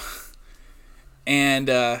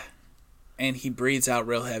 And he breathes out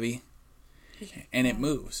real heavy. And it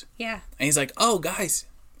moves. Yeah. And he's like, oh, guys,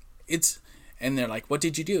 it's... And they're like, what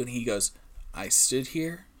did you do? And he goes, I stood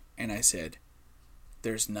here and I said,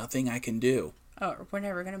 there's nothing I can do. Oh, we're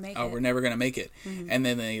never going to make it. Oh, we're never going to make it. And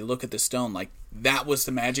then they look at the stone like, that was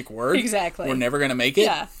the magic word? Exactly. We're never going to make it?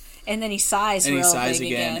 Yeah. And then he sighs and real he sighs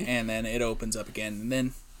big again. and then it opens up again. And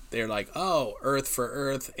then they're like, oh, earth for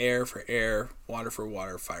earth, air for air, water for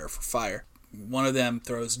water, fire for fire. One of them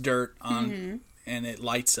throws dirt on and it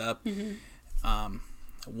lights up.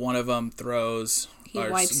 One of them throws... He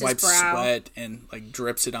wipes his brow. Sweat and like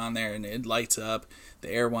drips it on there and it lights up. The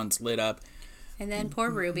air one's lit up. And then poor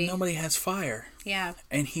Ruby. Nobody has fire. Yeah.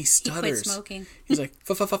 And he stutters. He quit smoking. He's like,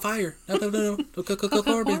 fire. No.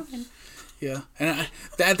 Corbin. Yeah. And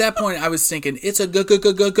at that point I was thinking, it's a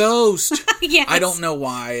ghost. Yes. I don't know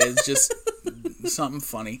why. It's just something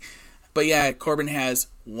funny. But yeah, Corbin has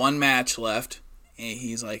one match left. And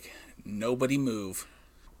he's like, nobody move.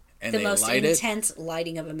 And the they most light intense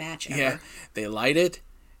lighting of a match ever. Yeah, they light it,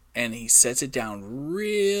 and he sets it down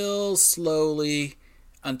real slowly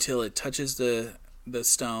until it touches the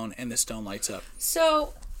stone, and the stone lights up.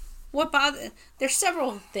 So, there's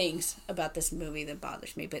several things about this movie that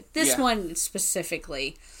bothers me, but this one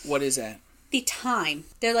specifically. What is that? The time.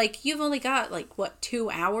 They're like, you've only got,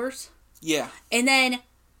 2 hours? Yeah. And then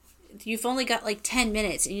you've only got, 10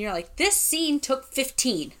 minutes, and you're like, this scene took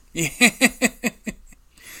 15. Yeah.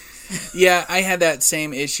 Yeah, I had that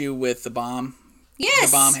same issue with the bomb. Yes.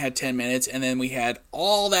 The bomb had 10 minutes, and then we had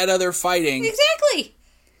all that other fighting. Exactly.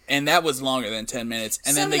 And that was longer than 10 minutes.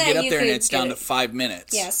 And then they get up there and it's down to 5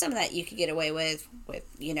 minutes. Yeah, some of that you could get away with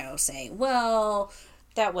saying, well,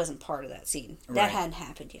 that wasn't part of that scene. That hadn't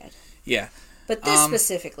happened yet. Yeah. But this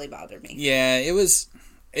specifically bothered me. Yeah,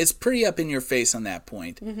 it's pretty up in your face on that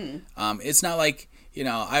point. Mm-hmm. It's not like... You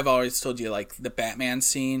know, I've always told you, like, the Batman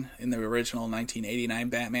scene in the original 1989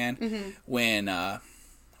 Batman,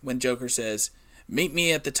 when Joker says, meet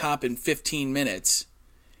me at the top in 15 minutes,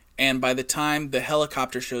 and by the time the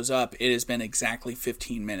helicopter shows up, it has been exactly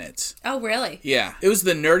 15 minutes. Oh, really? Yeah. It was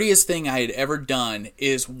the nerdiest thing I had ever done,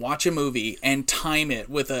 is watch a movie and time it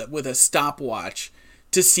with a stopwatch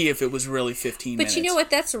to see if it was really 15 minutes. But you know what?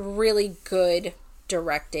 That's really good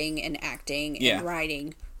directing and acting and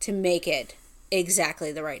writing to make it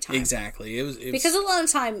exactly the right time. Exactly. It was because a lot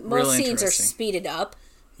of time, most really scenes are interesting. speeded up,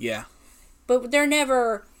 Yeah. but they're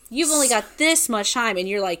never. You've only got this much time, and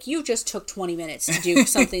you're like, you just took 20 minutes to do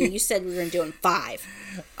something that you said we were going to do in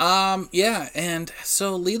 5. Yeah, and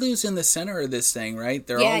so Lilu's in the center of this thing, right?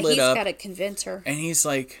 They're all lit he's up. got to convince her. And he's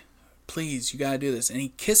like, please, you gotta do this. And he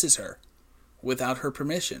kisses her without her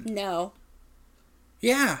permission. No,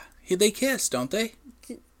 Yeah, they kiss, don't they?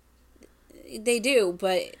 they do,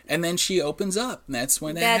 but And then she opens up, and that's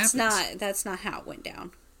when that happens. that's not how it went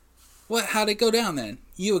down. What? How'd it go down then?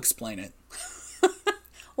 You explain it.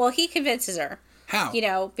 Well, he convinces her. How? You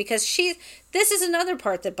know, because this is another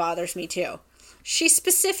part that bothers me too. She's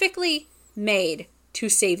specifically made to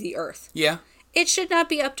save the Earth. Yeah. It should not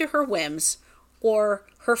be up to her whims or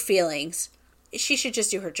her feelings. She should just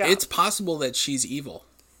do her job. It's possible that she's evil.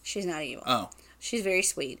 She's not evil. Oh. She's very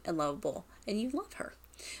sweet and lovable, and you love her.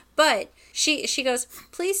 But she goes,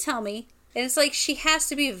 please tell me. And it's like she has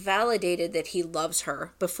to be validated that he loves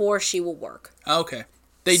her before she will work. Okay.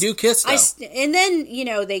 They do kiss, though. And then,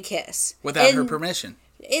 they kiss. Without her permission.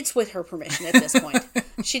 It's with her permission at this point.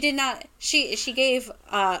 She did not. She gave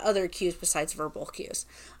other cues besides verbal cues.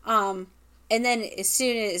 And then as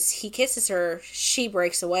soon as he kisses her, she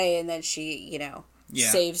breaks away, and then she,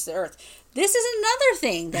 saves the Earth. This is another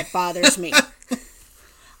thing that bothers me.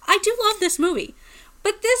 I do love this movie,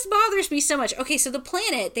 but this bothers me so much. Okay, so the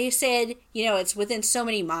planet, they said, it's within so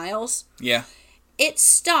many miles. Yeah. It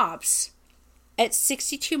stops at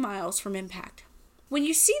 62 miles from impact. When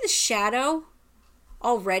you see the shadow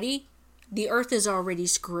already, the Earth is already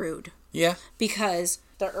screwed. Yeah. Because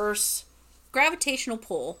the Earth's gravitational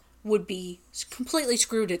pull would be completely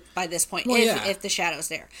screwed by this point if the shadow's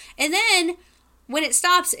there. And then when it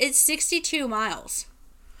stops, it's 62 miles.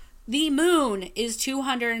 The moon is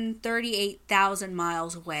 238,000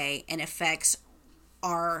 miles away and affects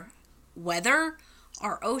our weather,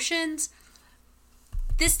 our oceans.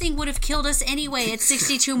 This thing would have killed us anyway at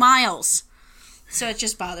 62 miles. So it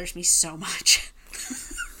just bothers me so much.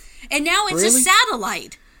 And now it's a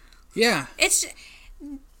satellite. Yeah.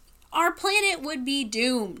 Our planet would be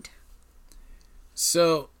doomed.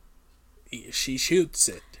 So she shoots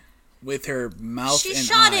it with her mouth and eyes. She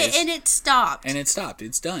shot it and it stopped. And it stopped.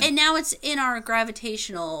 It's done. And now it's in our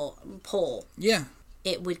gravitational pull. Yeah.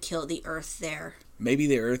 It would kill the Earth there. Maybe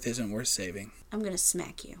the Earth isn't worth saving. I'm going to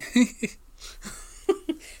smack you.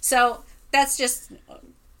 So that's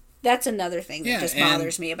another thing that just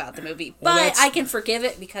bothers me about the movie. But I can forgive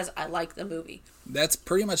it because I like the movie. That's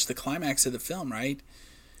pretty much the climax of the film, right?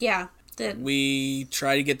 Yeah. We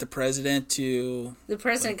try to get the president to... The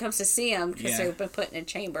president comes to see him because they've been put in a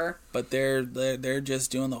chamber. But they're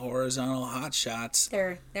just doing the horizontal hot shots.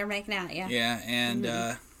 They're making out, yeah. Yeah, and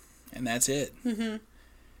and that's it. Mm-hmm.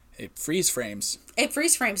 It freeze frames. It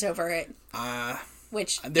freeze frames over it.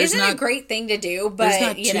 Which there's isn't a great thing to do, but, there's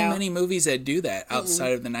not too many movies that do that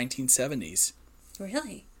outside of the 1970s.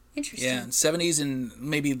 Really? Interesting. Yeah, 70s and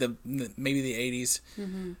maybe the 80s,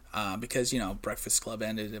 because Breakfast Club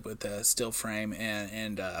ended with a still frame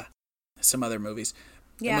and some other movies.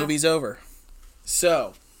 Yeah. The movie's over.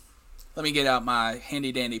 So, let me get out my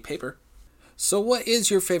handy dandy paper. So, what is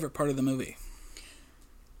your favorite part of the movie?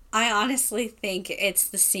 I honestly think it's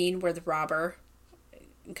the scene where the robber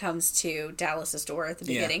comes to Dallas's door at the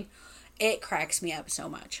beginning. Yeah. It cracks me up so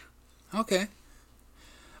much. Okay.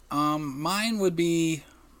 Mine would be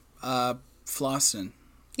Flossin.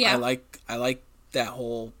 Yeah. I like that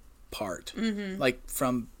whole part. Mm-hmm. Like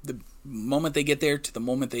from the moment they get there to the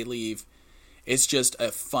moment they leave, it's just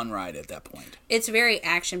a fun ride at that point. It's very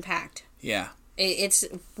action packed. Yeah. It's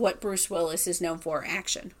what Bruce Willis is known for,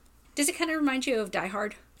 action. Does it kind of remind you of Die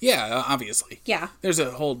Hard? Yeah, obviously. Yeah. There's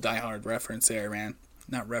a whole Die Hard reference there, man.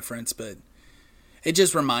 Not reference, but it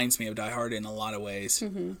just reminds me of Die Hard in a lot of ways.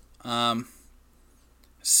 Mm-hmm.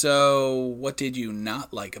 So, what did you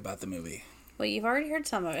not like about the movie? Well, you've already heard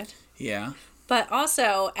some of it. Yeah. But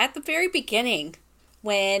also, at the very beginning,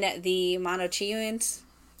 when the Monochians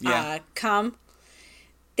come,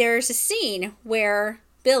 there's a scene where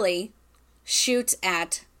Billy shoots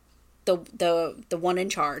at the one in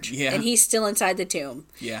charge. Yeah. And he's still inside the tomb.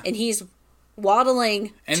 Yeah. And he's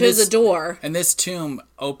waddling to the door. And this tomb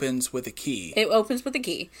opens with a key. It opens with a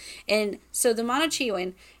key. And so the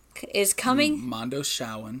Monochiwan is coming... Mondo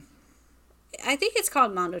Shawan. I think it's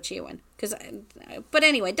called Mondo Chiwan. But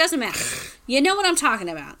anyway, it doesn't matter. You know what I'm talking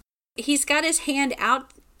about. He's got his hand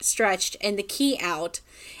outstretched and the key out.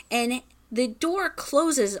 And the door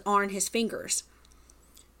closes on his fingers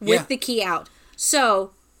with the key out.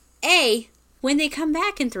 So, when they come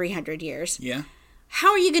back in 300 years... Yeah.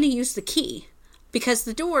 How are you going to use the key? Because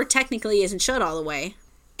the door technically isn't shut all the way.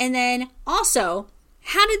 And then also,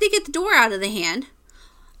 how did they get the door out of the hand?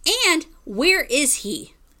 And where is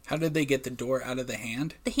he? How did they get the door out of the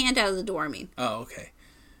hand? The hand out of the door, I mean. Oh, okay.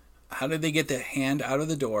 How did they get the hand out of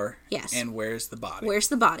the door? Yes. And where's the body? Where's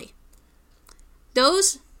the body?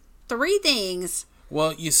 Those 3 things.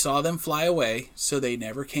 Well, you saw them fly away, so they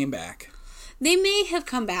never came back. They may have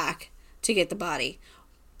come back to get the body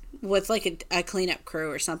with like a cleanup crew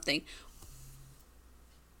or something.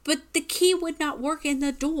 But the key would not work in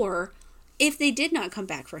the door if they did not come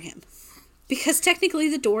back for him. Because technically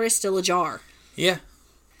the door is still ajar. Yeah.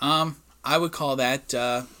 I would call that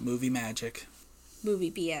movie magic.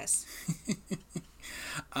 Movie BS.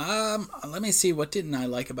 Let me see, what didn't I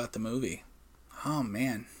like about the movie? Oh,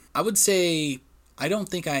 man. I would say I don't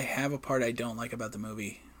think I have a part I don't like about the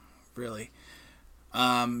movie, really.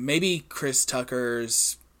 Maybe Chris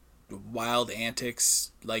Tucker's wild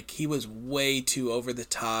antics. Like, he was way too over the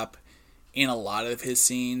top in a lot of his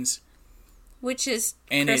scenes. Which is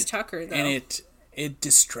Chris Tucker, though. And it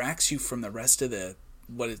distracts you from the rest of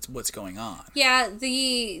what's going on. Yeah,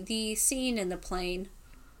 the scene in the plane.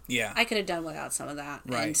 Yeah. I could have done without some of that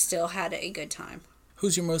and still had a good time.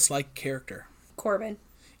 Who's your most liked character? Corbin.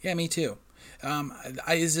 Yeah, me too.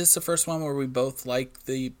 Is this the first one where we both like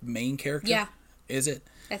the main character? Yeah. Is it?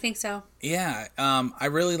 I think so. Yeah. I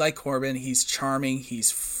really like Corbin. He's charming.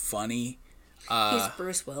 He's funny. He's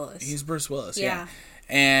Bruce Willis. He's Bruce Willis, yeah.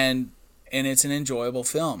 And it's an enjoyable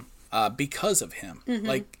film because of him. Mm-hmm.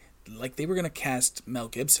 Like they were going to cast Mel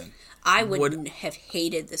Gibson. I wouldn't have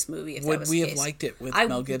hated this movie if that was the case. Would we have liked it with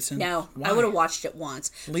Mel Gibson? No. Why? I would have watched it once.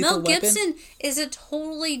 Lethal Mel Gibson is a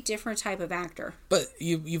totally different type of actor. But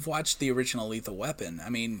you've watched the original Lethal Weapon. I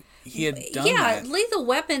mean, he had done that. Yeah, Lethal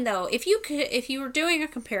Weapon, though, if you were doing a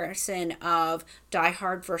comparison of Die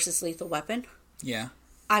Hard versus Lethal Weapon, yeah,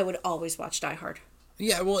 I would always watch Die Hard.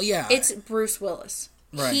 Yeah, well, yeah. It's Bruce Willis.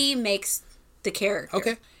 Right. He makes the character.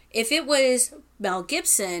 Okay. If it was Mel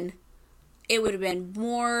Gibson, it would have been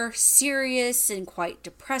more serious and quite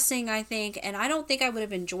depressing, I think. And I don't think I would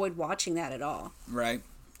have enjoyed watching that at all. Right.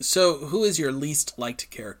 So, who is your least liked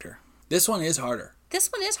character? This one is harder.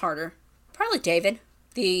 This one is harder. Probably David,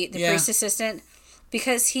 the priest assistant,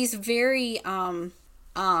 because he's very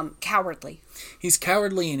cowardly. He's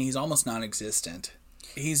cowardly and he's almost non-existent.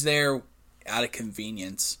 He's there out of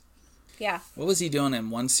convenience. Yeah. What was he doing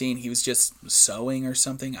in one scene? He was just sewing or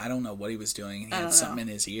something. I don't know what he was doing. He had something in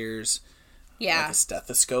his ears. Yeah. Like a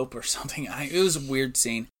stethoscope or something. It was a weird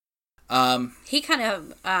scene. He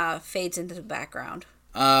kind of fades into the background.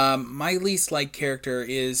 My least liked character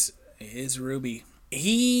is Ruby.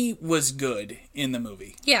 He was good in the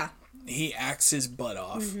movie. Yeah. He acts his butt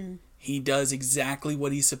off. Mm-hmm. He does exactly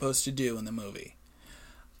what he's supposed to do in the movie.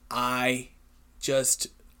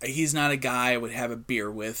 He's not a guy I would have a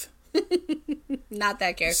beer with. Not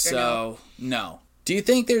that character, So, no. Do you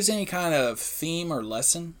think there's any kind of theme or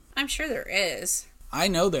lesson? I'm sure there is. I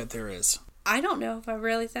know that there is. I don't know if I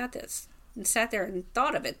really sat there and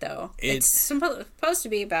thought of it, though. It's supposed to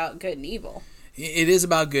be about good and evil. It is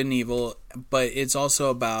about good and evil, but it's also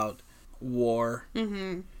about war.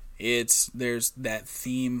 Mm-hmm. There's that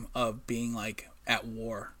theme of being, like, at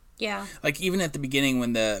war. Yeah. Like, even at the beginning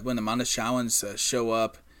when the Mondashawans show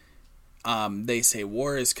up, they say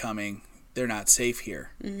war is coming. They're not safe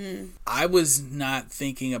here. Mm-hmm. I was not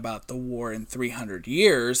thinking about the war in 300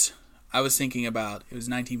 years. I was thinking about, it was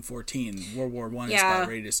 1914. World War I is about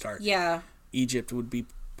ready to start. Yeah. Egypt would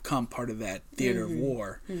become part of that theater of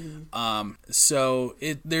war. Mm-hmm. So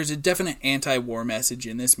there's a definite anti-war message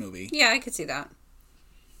in this movie. Yeah, I could see that.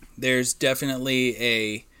 There's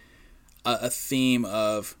definitely a theme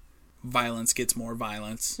of violence gets more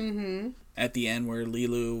violence. Mm-hmm. At the end where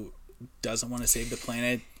Lilu doesn't want to save the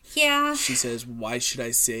planet. Yeah. She says, why should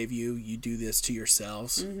I save you? You do this to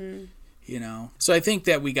yourselves. Mm-hmm. You know? So I think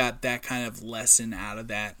that we got that kind of lesson out of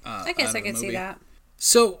that. I guess I could see that.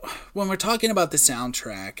 So when we're talking about the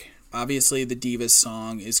soundtrack, obviously the Divas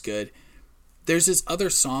song is good. There's this other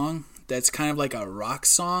song that's kind of like a rock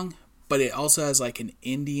song, but it also has like an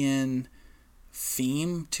Indian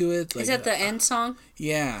theme to it. Like, is that the end song?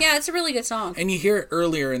 Yeah. Yeah, it's a really good song. And you hear it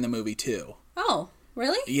earlier in the movie too. Oh,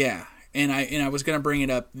 really? Yeah. And I was going to bring it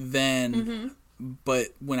up then, but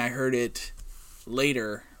when I heard it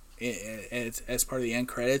later as part of the end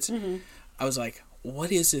credits, I was like,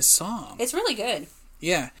 what is this song? It's really good.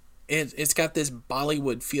 Yeah. It's got this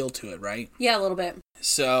Bollywood feel to it, right? Yeah, a little bit.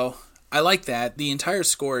 So I like that. The entire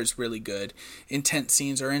score is really good. Intense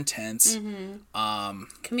scenes are intense.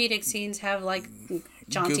 Comedic scenes have like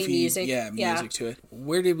jaunty goofy, music. Music to it.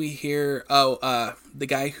 Where did we hear... Oh, the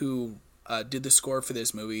guy who did the score for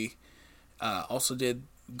this movie also did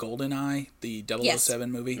GoldenEye, the Yes.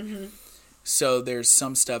 007 movie. So there's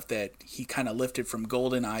some stuff that he kind of lifted from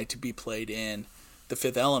GoldenEye to be played in The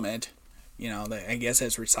Fifth Element. That I guess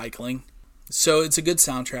as recycling. So it's a good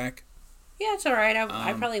soundtrack. Yeah, it's all right.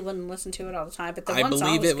 I probably wouldn't listen to it all the time, but the one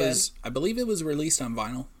song was good. I believe it was released on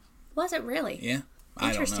vinyl. Was it really? Yeah.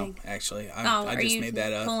 I don't know, Interesting. actually. Oh, I are just you made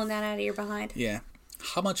that up. pulling that out of your behind? Yeah.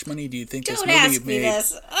 How much money do you think this Don't movie ask me made?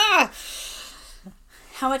 this.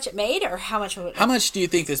 How much it made, or how much? How much do you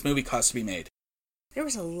think this movie cost to be made? There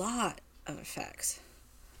was a lot of effects.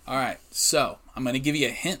 All right. So I'm going to give you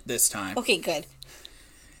a hint this time. Okay, good.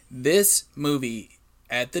 This movie,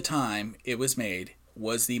 at the time it was made,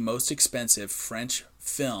 was the most expensive French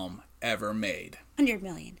film ever made. 100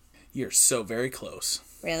 million. You're so very close.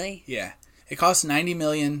 Really? Yeah. It cost $90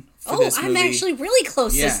 million for this movie. I'm actually really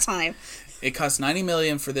close this time. It cost $90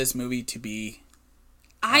 million for this movie to be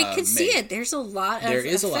I could see made. it. There's a lot of There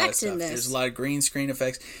is a lot of effects stuff. in this. There's a lot of green screen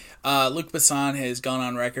effects. Luc Besson has gone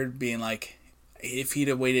on record being like, if he'd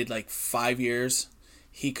have waited like 5 years,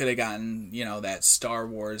 he could have gotten, that Star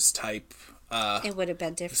Wars type it would have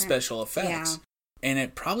been different. special effects. Yeah. And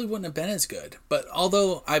it probably wouldn't have been as good. But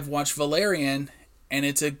although I've watched Valerian, and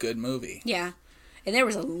it's a good movie. Yeah. And there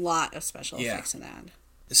was a lot of special effects in that.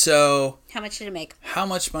 So, How much did it make? how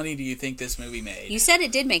much money do you think this movie made? You said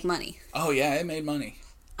it did make money. Oh, yeah, it made money.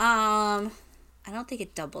 I don't think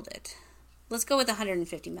it doubled it. Let's go with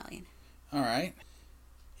 150 million. All right.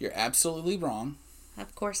 You're absolutely wrong.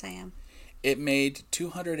 Of course I am. It made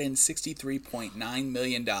 $263.9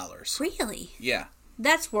 million. Really? Yeah.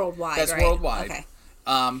 That's worldwide, That's right? worldwide. Okay.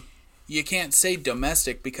 You can't say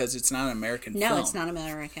domestic because it's not an American film. No, it's not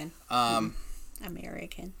American.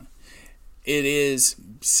 American. It is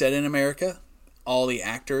set in America. All the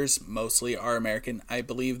actors mostly are American. I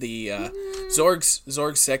believe the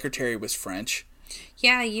Zorg's secretary was French.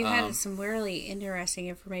 Yeah, you had some really interesting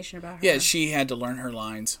information about her. Yeah, she had to learn her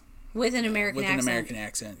lines With an American accent. with an American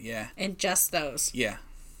accent. Yeah. And just those. Yeah.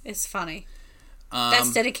 It's funny.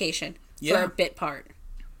 That's dedication for a bit part.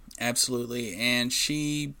 Absolutely. And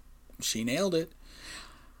she nailed it.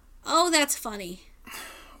 Oh, that's funny.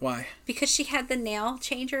 Why? Because she had the nail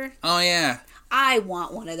changer. Oh, yeah. I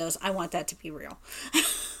want one of those. I want that to be real.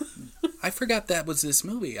 I forgot that was this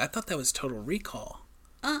movie. I thought that was Total Recall.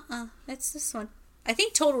 It's this one. I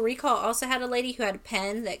think Total Recall also had a lady who had a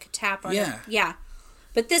pen that could tap on it. Yeah.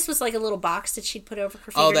 But this was like a little box that she'd put over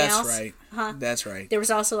her fingernails. Oh, that's right. That's right. There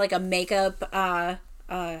was also like a makeup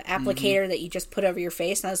applicator that you just put over your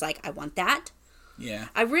face. And I was like, I want that. Yeah.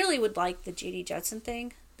 I really would like the Judy Judson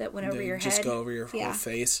thing that went over your Just head. go over your whole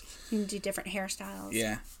face. You can do different hairstyles.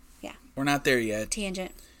 Yeah. Yeah. We're not there yet.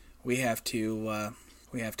 Tangent. We have to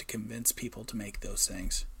convince people to make those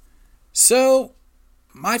things. So,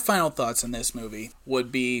 my final thoughts on this movie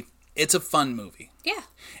would be, it's a fun movie. Yeah.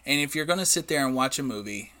 And if you're going to sit there and watch a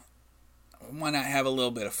movie, why not have a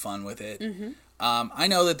little bit of fun with it? Mm-hmm. I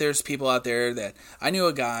know that there's people out there that... I knew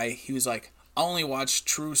a guy, he was like, I only watch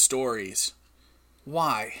true stories.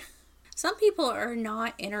 Why? Some people are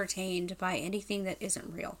not entertained by anything that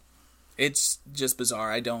isn't real. It's just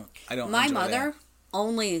bizarre. I don't My enjoy mother that.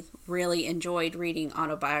 only really enjoyed reading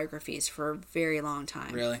autobiographies for a very long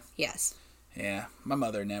time. Really? Yes. Yeah, my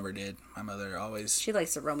mother never did. My mother always... She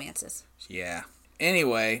likes the romances. Yeah.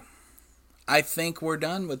 Anyway, I think we're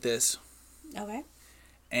done with this. Okay.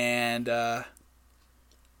 And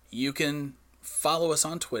you can follow us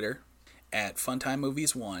on Twitter at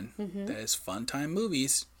FuntimeMovies1. Mm-hmm. That is Funtime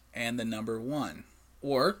Movies and the number 1.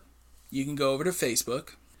 Or you can go over to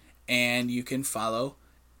Facebook and you can follow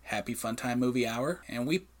Happy Funtime Movie Hour. And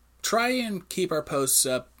we try and keep our posts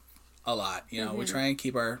up a lot. You know, we try and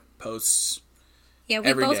keep our posts we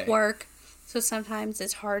every both day. work, so sometimes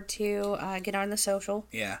it's hard to get on the social.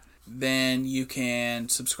 Yeah. Then you can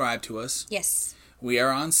subscribe to us. Yes. We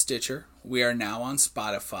are on Stitcher. We are now on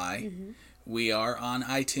Spotify. Mm-hmm. We are on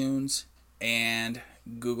iTunes and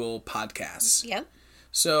Google Podcasts. Yep.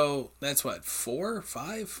 So that's what, 4 or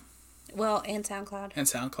 5? Well, and SoundCloud. And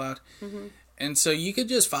SoundCloud. Mm-hmm. And so you could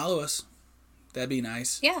just follow us. That'd be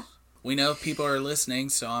nice. Yeah. We know people are listening,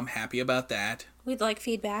 so I'm happy about that. We'd like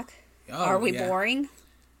feedback. Oh, are we yeah. boring?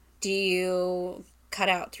 Do you cut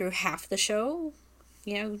out through half the show?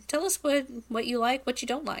 You know, tell us what you like, what you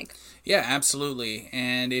don't like. Yeah, absolutely.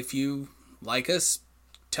 And if you like us,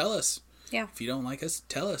 tell us. Yeah. If you don't like us,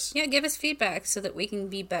 tell us. Yeah, give us feedback so that we can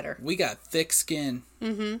be better. We got thick skin.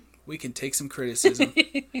 Mm-hmm. We can take some criticism.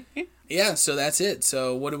 Yeah, so that's it.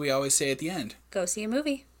 So what do we always say at the end? Go see a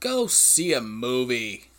movie. Go see a movie.